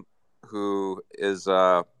Malcolm, who is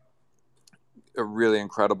a really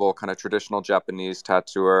incredible kind of traditional Japanese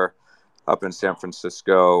tattooer up in San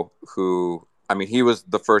Francisco, who, I mean, he was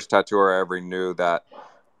the first tattooer I ever knew that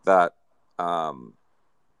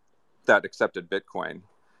accepted Bitcoin.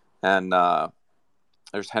 And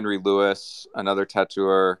there's Henry Lewis, another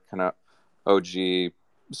tattooer, kind of OG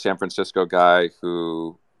San Francisco guy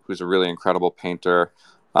who's a really incredible painter.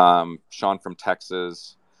 Sean from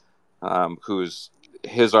Texas, who's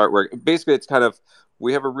his artwork. Basically, it's kind of,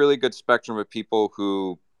 we have a really good spectrum of people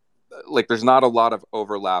who, like, there's not a lot of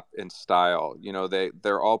overlap in style.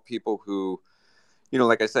 They're all people who,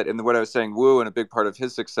 like I said, and what I was saying, Wu, and a big part of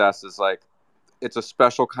his success is like, it's a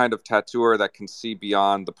special kind of tattooer that can see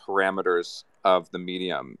beyond the parameters of the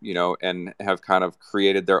medium, and have kind of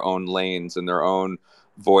created their own lanes and their own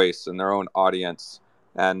voice and their own audience,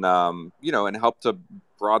 and and help to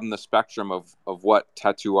broaden the spectrum of what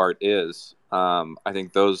tattoo art is. I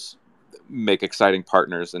think those make exciting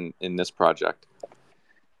partners in this project.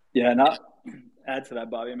 Yeah, and I'll add to that,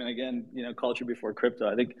 Bobby. I mean, again, culture before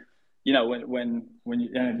crypto. I think, when you,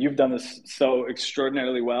 and you've done this so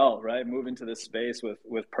extraordinarily well, right? Moving to this space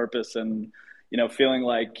with purpose, and feeling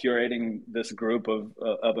like curating this group of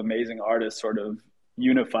amazing artists, sort of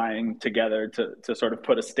unifying together to sort of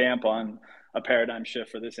put a stamp on a paradigm shift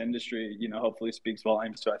for this industry. Hopefully speaks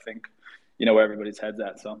volumes to, I think, where everybody's head's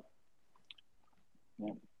at. So,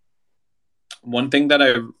 yeah. One thing that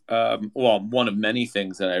one of many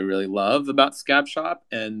things that I really love about Scab Shop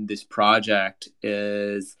and this project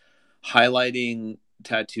is highlighting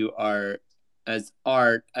tattoo art as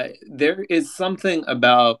art. There is something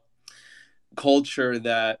about culture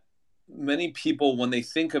that many people, when they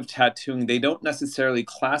think of tattooing, they don't necessarily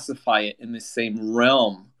classify it in the same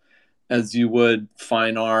realm as you would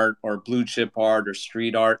fine art or blue chip art or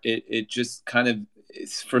street art. It just kind of,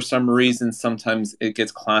 for some reason, sometimes it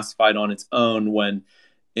gets classified on its own when,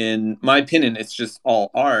 in my opinion, it's just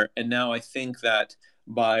all art. And now I think that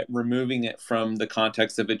by removing it from the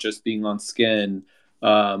context of it just being on skin,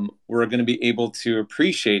 we're going to be able to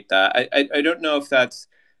appreciate that. I don't know if that's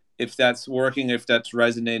working, if that's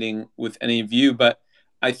resonating with any of you, but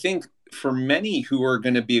I think for many who are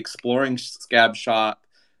going to be exploring Scab Shop,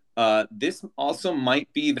 this also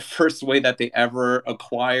might be the first way that they ever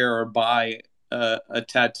acquire or buy a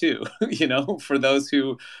tattoo, for those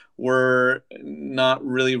who were not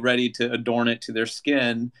really ready to adorn it to their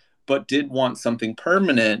skin, but did want something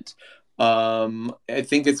permanent. I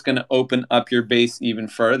think it's going to open up your base even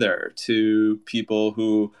further to people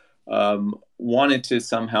who wanted to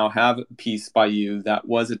somehow have a piece by you that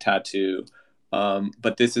was a tattoo.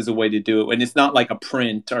 But this is a way to do it. And it's not like a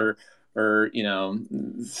print or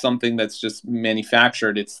something that's just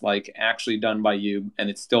manufactured. It's like actually done by you, and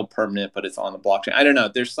it's still permanent, but it's on the blockchain. I don't know.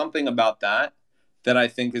 There's something about that I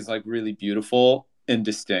think is like really beautiful and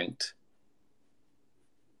distinct.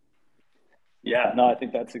 Yeah, no, I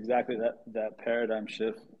think that's exactly that paradigm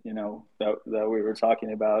shift, that we were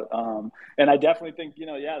talking about. And I definitely think,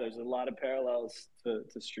 there's a lot of parallels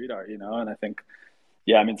to street art, and I think,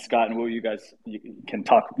 yeah, I mean, Scott and Wu, you can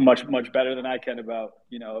talk much, much better than I can about,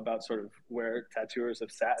 about sort of where tattooers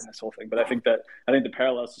have sat in this whole thing. But I think the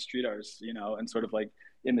parallels to street art is, and sort of like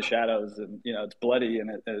in the shadows, and, it's bloody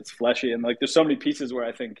and it's fleshy. And like, there's so many pieces where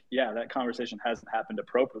I think, yeah, that conversation hasn't happened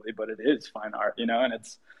appropriately, but it is fine art, and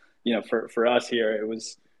it's, for us here, it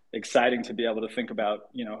was exciting to be able to think about,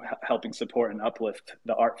 helping support and uplift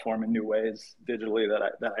the art form in new ways digitally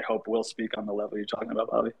that I hope will speak on the level you're talking about,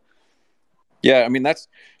 Bobby. Yeah, I mean, that's,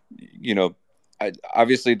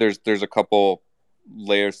 obviously there's a couple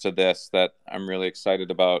layers to this that I'm really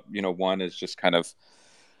excited about. One is just kind of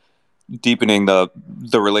deepening the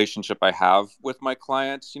relationship I have with my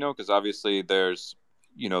clients, because obviously there's,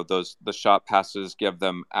 the shop passes give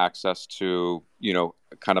them access to,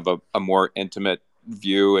 kind of a more intimate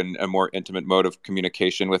view and a more intimate mode of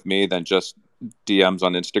communication with me than just DMs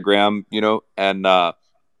on Instagram,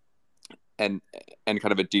 and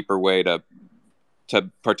kind of a deeper way to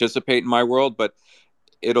participate in my world. But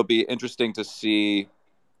it'll be interesting to see,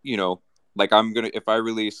 like if I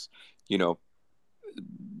release, 5-10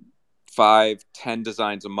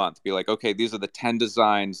 designs a month, be like, okay, these are the 10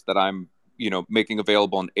 designs that I'm, making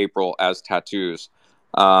available in April as tattoos.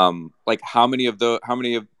 Like how many of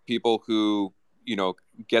people who,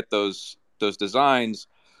 get those designs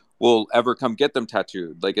will ever come get them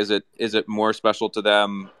tattooed? Like, is it more special to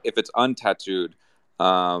them if it's untattooed?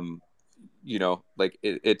 Like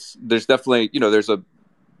it's there's definitely,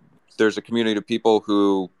 there's a community of people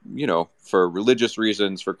who, for religious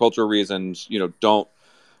reasons, for cultural reasons, don't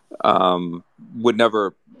would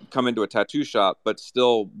never come into a tattoo shop, but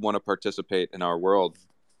still want to participate in our world.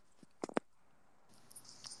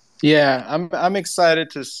 Yeah, I'm excited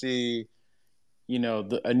to see,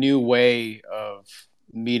 a new way of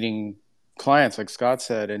meeting clients, like Scott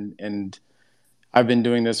said, and I've been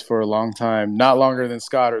doing this for a long time, not longer than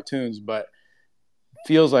Scott or Tunes, but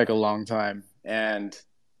feels like a long time. And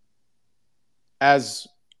as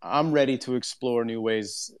I'm ready to explore new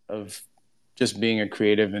ways of just being a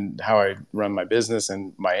creative and how I run my business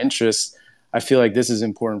and my interests, I feel like this is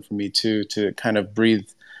important for me too, to kind of breathe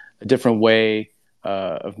a different way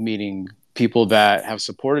of meeting people that have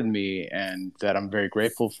supported me and that I'm very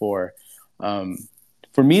grateful for.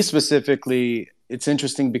 For me specifically, it's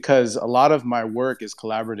interesting because a lot of my work is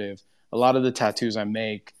collaborative. A lot of the tattoos I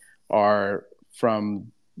make are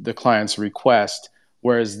from the client's request,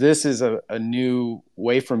 whereas this is a new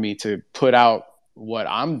way for me to put out what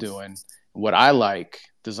I'm doing, what I like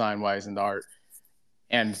design-wise in the art,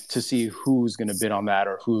 and to see who's going to bid on that,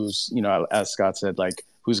 or who's, as Scott said, like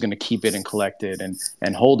who's going to keep it and collect it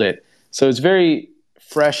and hold it. So it's very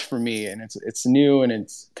fresh for me, and it's new, and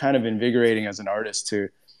it's kind of invigorating as an artist to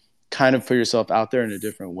kind of put yourself out there in a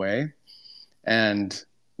different way. And,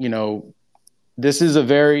 you know, this is a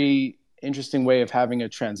very interesting way of having a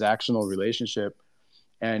transactional relationship.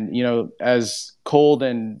 And, you know, as cold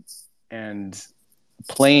and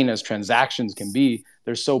plain as transactions can be,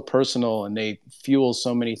 they're so personal and they fuel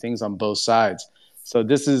so many things on both sides. So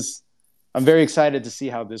I'm very excited to see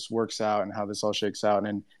how this works out and how this all shakes out.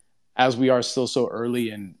 And as we are still so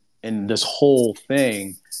early in this whole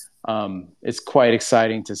thing, it's quite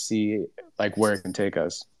exciting to see like where it can take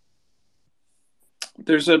us.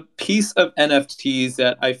 There's a piece of NFTs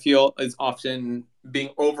that I feel is often being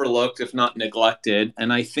overlooked, if not neglected.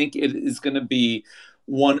 And I think it is going to be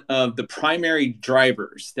one of the primary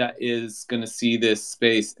drivers that is going to see this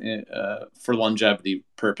space for longevity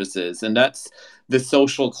purposes. And that's the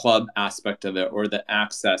social club aspect of it, or the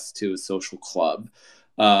access to a social club.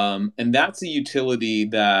 And that's a utility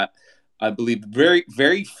that I believe very,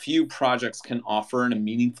 very few projects can offer in a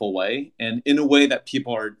meaningful way, and in a way that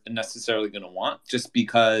people are necessarily going to want, just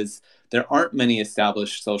because there aren't many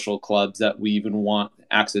established social clubs that we even want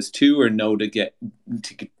access to or know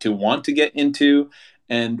to want to get into.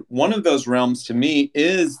 And one of those realms to me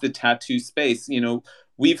is the tattoo space. You know,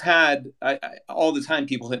 we've had all the time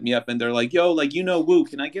people hit me up and they're like, yo, like, you know, Woo,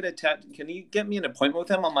 can I get a tattoo? Can you get me an appointment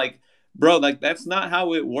with him? I'm like, bro, like, that's not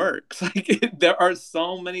how it works. Like, there are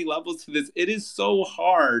so many levels to this. It is so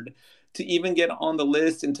hard to even get on the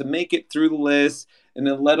list and to make it through the list, and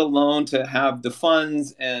then let alone to have the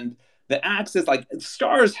funds and the access. Like,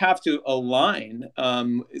 stars have to align,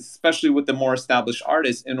 especially with the more established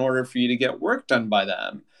artists, in order for you to get work done by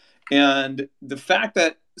them. And the fact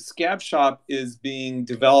that Scab Shop is being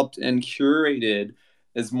developed and curated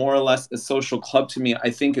as more or less a social club, to me, I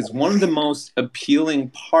think is one of the most appealing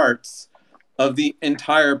parts of the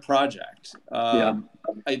entire project. I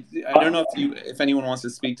don't know if anyone wants to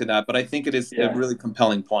speak to that, but I think it is a really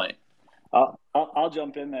compelling point. I'll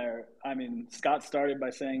jump in there. I mean, Scott started by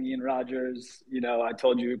saying Ian Rogers. You know, I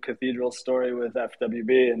told you Cathedral's story with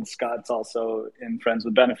FWB, and Scott's also in Friends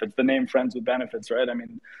with Benefits. The name Friends with Benefits, right? I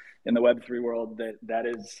mean, in the Web3 world, that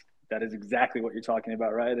is exactly what you're talking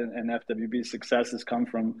about, right? And FWB's success has come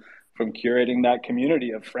from curating that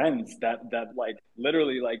community of friends that like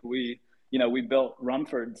literally, like, we built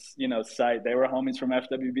Rumford's, site. They were homies from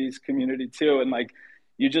FWB's community too. And like,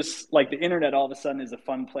 you just, like, the internet all of a sudden is a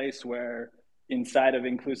fun place where inside of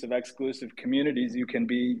inclusive, exclusive communities, you can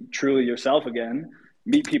be truly yourself again,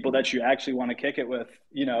 meet people that you actually want to kick it with,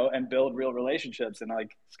 and build real relationships. And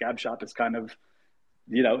like, Scab Shop is kind of,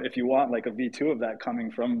 if you want, like a V2 of that,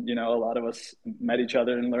 coming from, a lot of us met each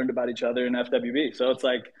other and learned about each other in FWB. So it's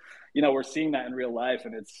like, we're seeing that in real life,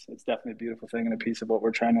 and it's definitely a beautiful thing and a piece of what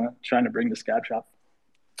we're trying to bring to Scab Shop.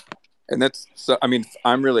 And that's, so, I mean,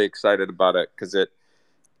 I'm really excited about it because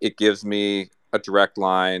it gives me a direct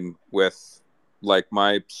line with like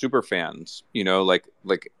my super fans, like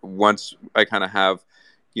once I kind of have,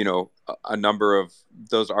 a number of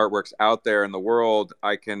those artworks out there in the world,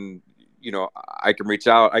 I can reach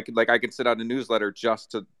out. I can send out a newsletter just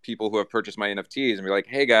to people who have purchased my NFTs and be like,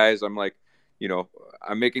 hey guys, I'm like,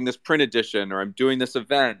 I'm making this print edition, or I'm doing this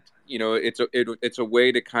event. It's a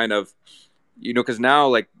way to kind of, because now,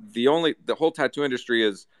 like, the whole tattoo industry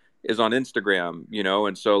is on Instagram,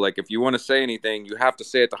 and so, like, if you want to say anything, you have to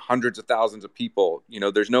say it to hundreds of thousands of people.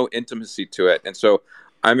 There's no intimacy to it. And so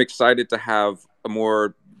I'm excited to have a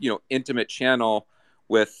more, intimate channel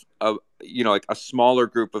with like a smaller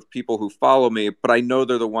group of people who follow me, but I know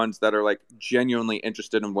they're the ones that are like genuinely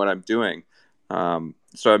interested in what I'm doing.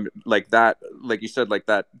 So I'm like that, like you said, like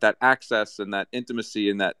that access and that intimacy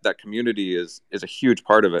and that community is a huge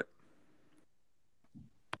part of it.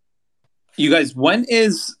 You guys, when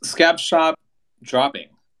is Scab Shop dropping?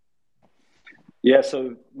 Yeah,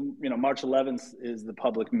 so March 11th is the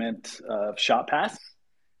public mint of Shop Pass,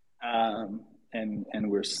 and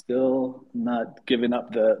we're still not giving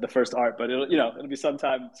up the first art, but it'll be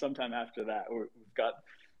sometime after that. We've got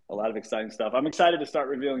a lot of exciting stuff. I'm excited to start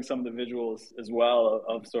revealing some of the visuals as well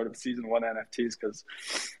of sort of season 1 NFTs, because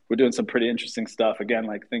we're doing some pretty interesting stuff. Again,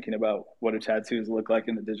 like thinking about what do tattoos look like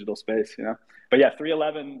in the digital space, But yeah,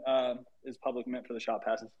 3/11 is public mint for the Shop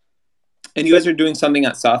Passes. And you guys are doing something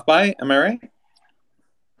at South by, am I right?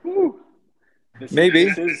 Woo.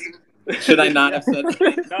 Maybe. Should I not have said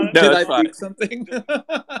that? Did I think something?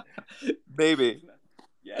 Maybe.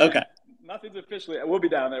 Yeah. Okay. Nothing's officially. We'll be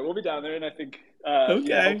down there, and I think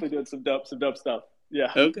hopefully doing some dope stuff.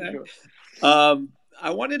 Yeah. Okay. Sure. I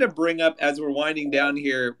wanted to bring up as we're winding down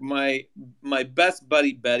here my best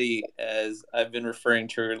buddy Betty, as I've been referring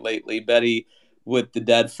to her lately, Betty with the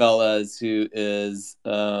Dead Fellas, who is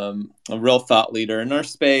a real thought leader in our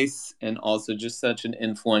space and also just such an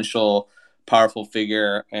influential, powerful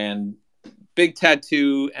figure and big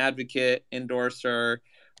tattoo advocate, endorser.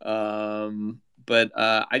 But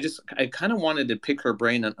I kind of wanted to pick her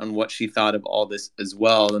brain on what she thought of all this as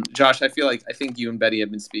well. And Josh, I think you and Betty have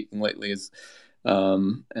been speaking lately as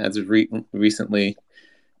of recently,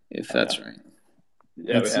 if that's right.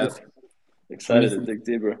 Yeah, we have. Excited to dig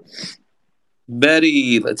deeper.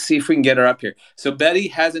 Betty, let's see if we can get her up here. So Betty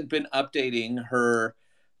hasn't been updating her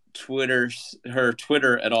Twitter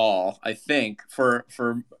at all, I think, for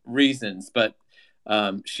reasons, but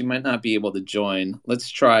she might not be able to join. Let's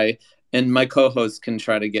try, and my co-host can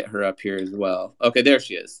try to get her up here as well. Okay, there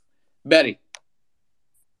she is. Betty.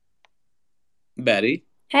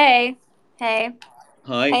 Hey.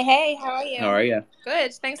 Hi. Hey, how are you? How are you?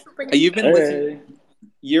 Good. Thanks for bringing me. You've been listening.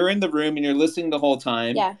 You're in the room and you're listening the whole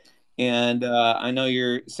time. Yeah. And I know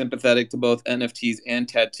you're sympathetic to both NFTs and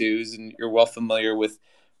tattoos, and you're well familiar with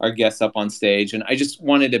our guests up on stage. And I just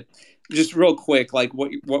wanted to, just real quick, like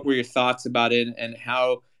what were your thoughts about it, and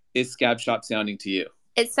how is Scab Shop sounding to you?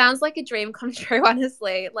 It sounds like a dream come true,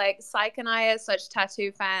 honestly. Like, Syke and I are such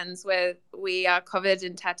tattoo fans, where we are covered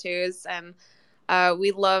in tattoos, and we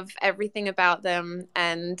love everything about them.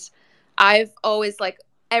 And I've always, like,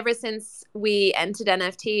 ever since we entered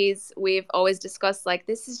NFTs, we've always discussed, like,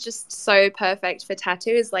 this is just so perfect for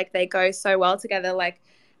tattoos. Like, they go so well together. Like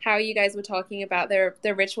how you guys were talking about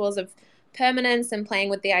the rituals of permanence and playing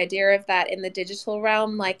with the idea of that in the digital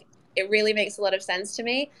realm. Like, it really makes a lot of sense to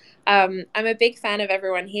me. I'm a big fan of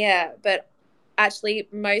everyone here, but actually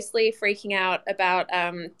mostly freaking out about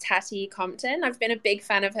Tati Compton. I've been a big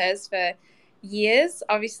fan of hers for years.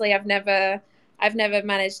 Obviously, I've never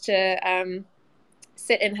managed to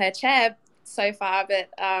sit in her chair so far, but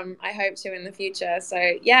I hope to in the future.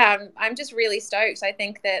 So yeah, I'm just really stoked. I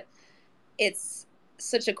think that it's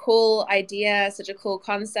such a cool idea, such a cool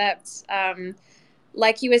concept.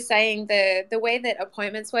 Like you were saying, the way that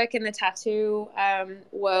appointments work in the tattoo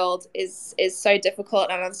world is so difficult,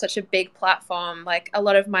 and on such a big platform. Like, a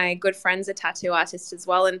lot of my good friends are tattoo artists as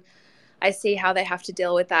well, and I see how they have to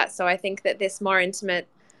deal with that. So I think that this more intimate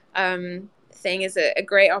thing is a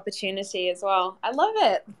great opportunity as well. I love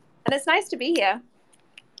it, and it's nice to be here.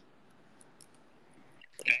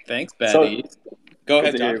 Thanks, Betty. Go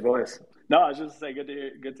ahead, Good to John. hear your voice. No, I was just saying, good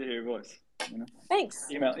to hear your voice. You know? Thanks.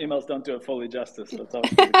 Emails don't do it fully justice. So it's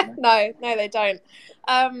always good, you know? No, they don't.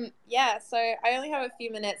 Yeah, so I only have a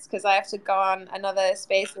few minutes because I have to go on another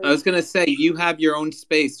space. I was gonna say, you have your own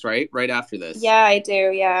space, right? Right after this. Yeah, I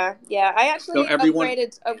do. Yeah. I actually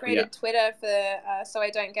upgraded yeah. Twitter for so I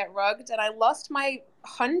don't get rugged, and I lost my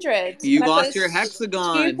 100. You lost your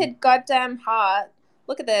hexagon. Stupid goddamn heart.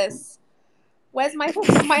 Look at this. Where's my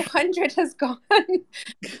 100 has gone?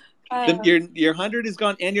 Your 100 is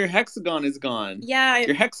gone, and your hexagon is gone. Yeah,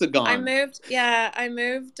 your hexagon. I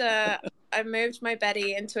moved my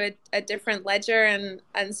Betty into a different ledger,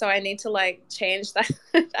 and so I need to, like, change that.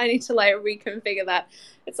 I need to, like, reconfigure that.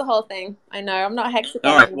 It's a whole thing. I know. I'm not hexagon.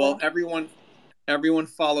 All right. Anymore. Well, everyone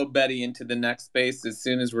follow Betty into the next space as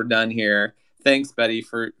soon as we're done here. Thanks, Betty,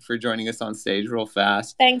 for joining us on stage real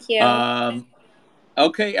fast. Thank you.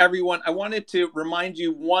 Okay, everyone, I wanted to remind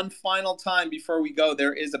you one final time before we go,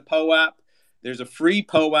 there is a POAP. There's a free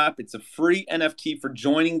POAP. It's a free NFT for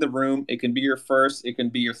joining the room. It can be your first. It can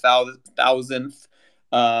be your thousandth.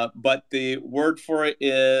 But the word for it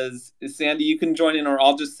is, Sandy, you can join in, or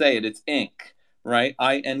I'll just say it. It's INK, right?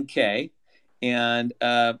 INK. And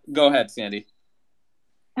go ahead, Sandy.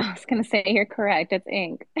 I was going to say, you're correct. It's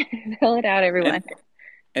INK. Fill it out, everyone.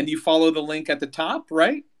 And you follow the link at the top,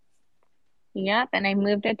 right? Yep, and I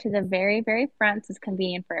moved it to the very, very front so it's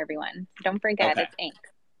convenient for everyone. So don't forget, It's INK.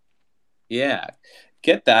 Yeah,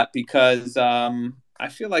 get that, because I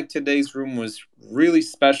feel like today's room was really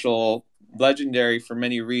special, legendary for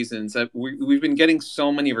many reasons. We've been getting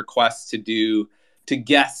so many requests to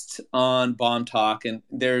guest on Bomb Talk, and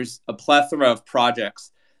there's a plethora of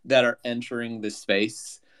projects that are entering this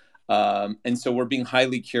space. And so we're being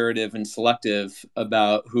highly curative and selective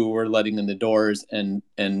about who we're letting in the doors, and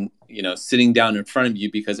sitting down in front of you,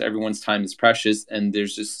 because everyone's time is precious, and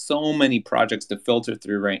there's just so many projects to filter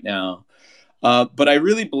through right now. But I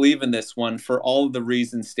really believe in this one for all of the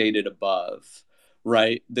reasons stated above,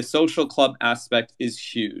 right? The social club aspect is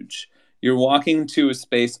huge. You're walking into a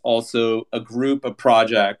space, also a group, a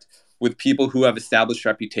project with people who have established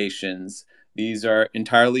reputations. These are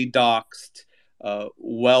entirely doxed,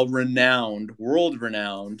 well-renowned,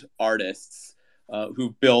 world-renowned artists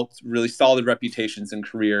who've built really solid reputations and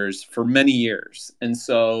careers for many years. And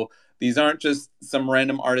so these aren't just some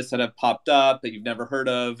random artists that have popped up that you've never heard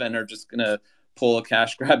of and are just going to pull a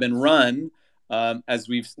cash grab and run, as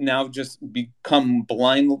we've now just become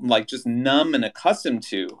blind, like just numb and accustomed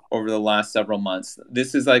to over the last several months.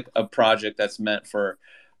 This is like a project that's meant for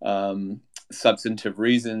substantive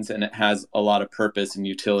reasons, and it has a lot of purpose and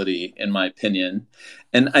utility, in my opinion.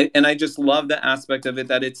 And I just love the aspect of it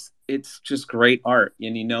that it's just great art,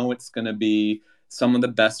 and it's going to be some of the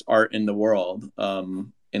best art in the world,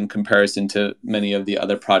 in comparison to many of the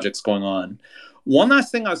other projects going on. One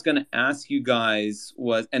last thing I was going to ask you guys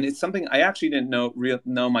was, and it's something I actually didn't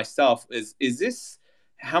know myself, is this,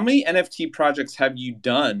 how many NFT projects have you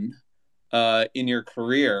done in your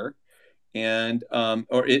career? And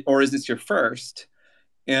or is this your first?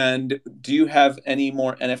 And do you have any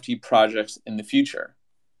more NFT projects in the future?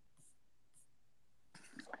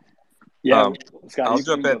 Yeah, Scott, I'll you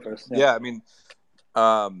jump can in. go first. Yeah, I mean,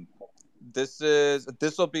 this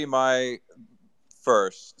will be my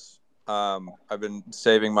first. I've been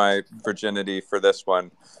saving my virginity for this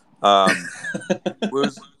one.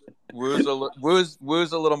 Woo's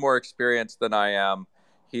a little more experienced than I am.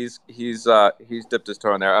 He's dipped his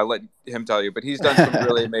toe in there. I'll let him tell you, but he's done some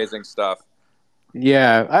really amazing stuff.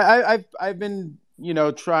 Yeah, I've been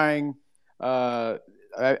trying.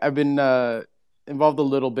 I've been involved a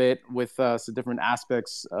little bit with some different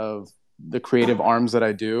aspects of the creative arms that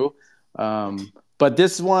I do, but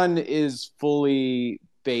this one is fully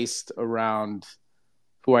based around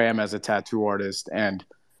who I am as a tattoo artist. And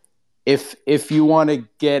if you want to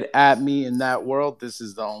get at me in that world, this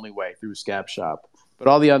is the only way, through Scab Shop. But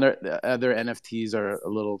all the other NFTs are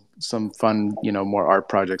some fun, more art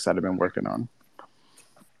projects that I've been working on.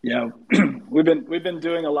 Yeah, we've been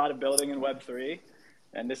doing a lot of building in Web3,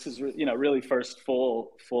 and this is really first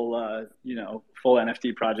full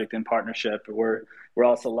NFT project in partnership. We're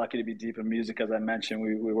also lucky to be deep in music, as I mentioned.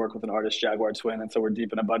 We work with an artist, Jaguar Twin, and so we're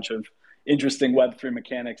deep in a bunch of interesting Web3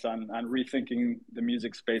 mechanics on rethinking the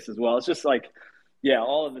music space as well. It's just like, yeah,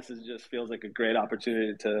 all of this just feels like a great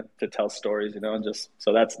opportunity to tell stories, and just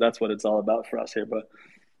so that's what it's all about for us here. But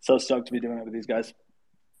so stoked to be doing it with these guys.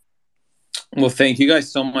 Well, thank you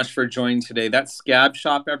guys so much for joining today. That's Scab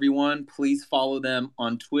Shop, everyone. Please follow them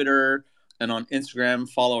on Twitter and on Instagram.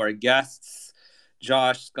 Follow our guests,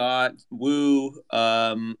 Josh, Scott, Woo, who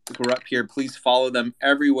are up here. Please follow them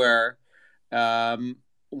everywhere. One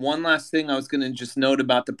last thing I was going to just note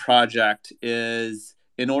about the project is,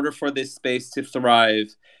 in order for this space to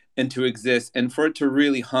thrive and to exist and for it to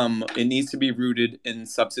really hum, it needs to be rooted in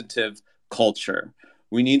substantive culture.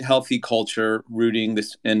 We need healthy culture rooting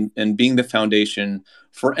this and being the foundation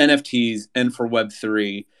for NFTs and for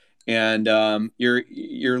Web3. And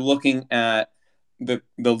you're looking at the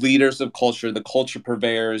leaders of culture, the culture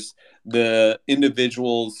purveyors, the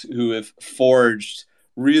individuals who have forged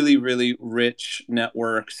really, really rich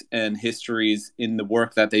networks and histories in the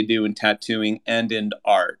work that they do in tattooing and in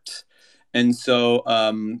art. And so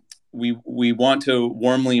we want to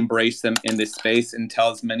warmly embrace them in this space and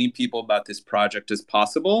tell as many people about this project as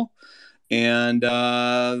possible. And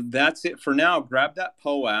that's it for now. Grab that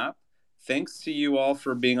Poe app. Thanks to you all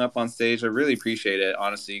for being up on stage. I really appreciate it.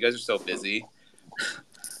 Honestly, you guys are so busy.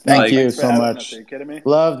 Thank you so much. Are you kidding me?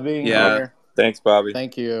 Loved being here. Thanks, Bobby.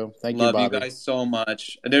 Thank you. Love Bobby. you guys so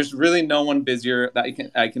much. There's really no one busier that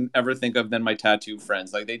I can ever think of than my tattoo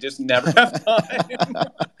friends. Like, they just never have time. Like,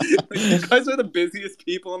 you guys are the busiest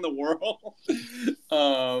people in the world.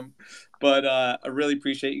 But I really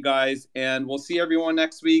appreciate you guys, and we'll see everyone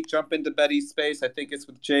next week. Jump into Betty's space. I think it's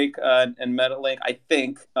with Jake and MetaLink. I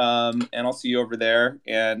think, and I'll see you over there.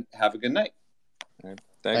 And have a good night.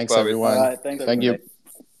 Thanks Bobby. Everyone. All right, thanks, Thank you. Thanks,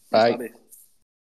 Bye. Bobby.